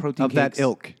do the protein Of cakes. that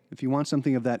ilk. If you want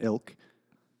something of that ilk.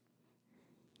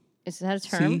 Is that a See,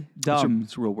 term? dumb.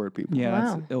 It's a real word, people. Yeah,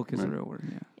 Wow. that's, ilk is a real word.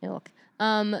 Yeah. Ilk.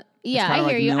 Yeah, kinda I hear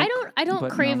like you. milk, I don't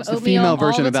but crave no. It's the oatmeal female all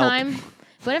version the of elk. time,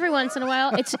 but every once in a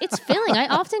while, it's filling. I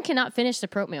often cannot finish the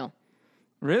proat meal.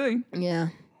 Really? Yeah.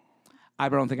 I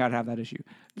don't think I'd have that issue.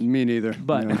 Me neither.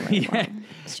 But No. yeah.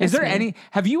 Is just there me. any?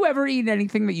 Have you ever eaten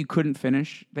anything that you couldn't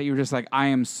finish? That you were just like, I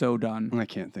am so done. I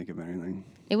can't think of anything.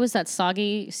 It was that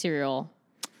soggy cereal.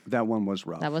 That one was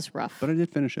rough. That was rough. But I did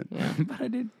finish it. Yeah. But I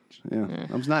did.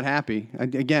 I was not happy.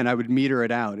 I would meter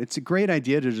it out. It's a great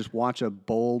idea to just watch a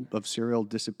bowl of cereal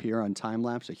disappear on time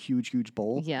lapse, a huge, huge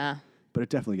bowl. Yeah. But it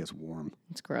definitely gets warm.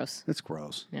 It's gross. It's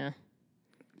gross. Yeah.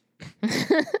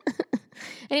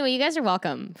 Anyway, you guys are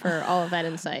welcome for all of that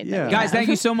insight. Yeah. That we Guys, have. thank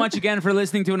you so much again for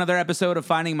listening to another episode of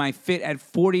Finding My Fit at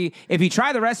 40. If you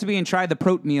try the recipe and try the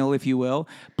proat meal, if you will,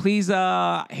 please hit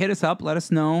us up. Let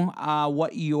us know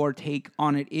what your take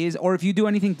on it is, or if you do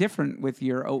anything different with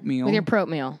your oatmeal. With your proat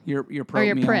meal. your Or proat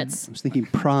your meal. Pritz. I was thinking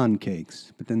prawn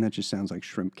cakes, but then that just sounds like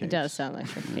shrimp cakes. It does sound like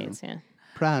shrimp cakes, yeah.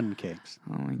 Prawn cakes.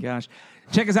 Oh my gosh.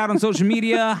 Check us out on social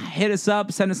media. Hit us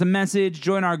up. Send us a message.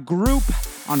 Join our group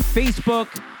on Facebook.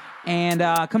 And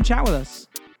come chat with us.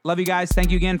 Love you guys. Thank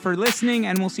you again for listening.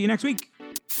 And we'll see you next week.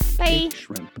 Bye.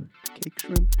 Shrimp. Cake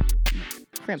shrimp?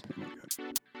 Shrimp. Oh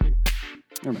my God.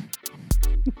 Never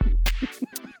mind.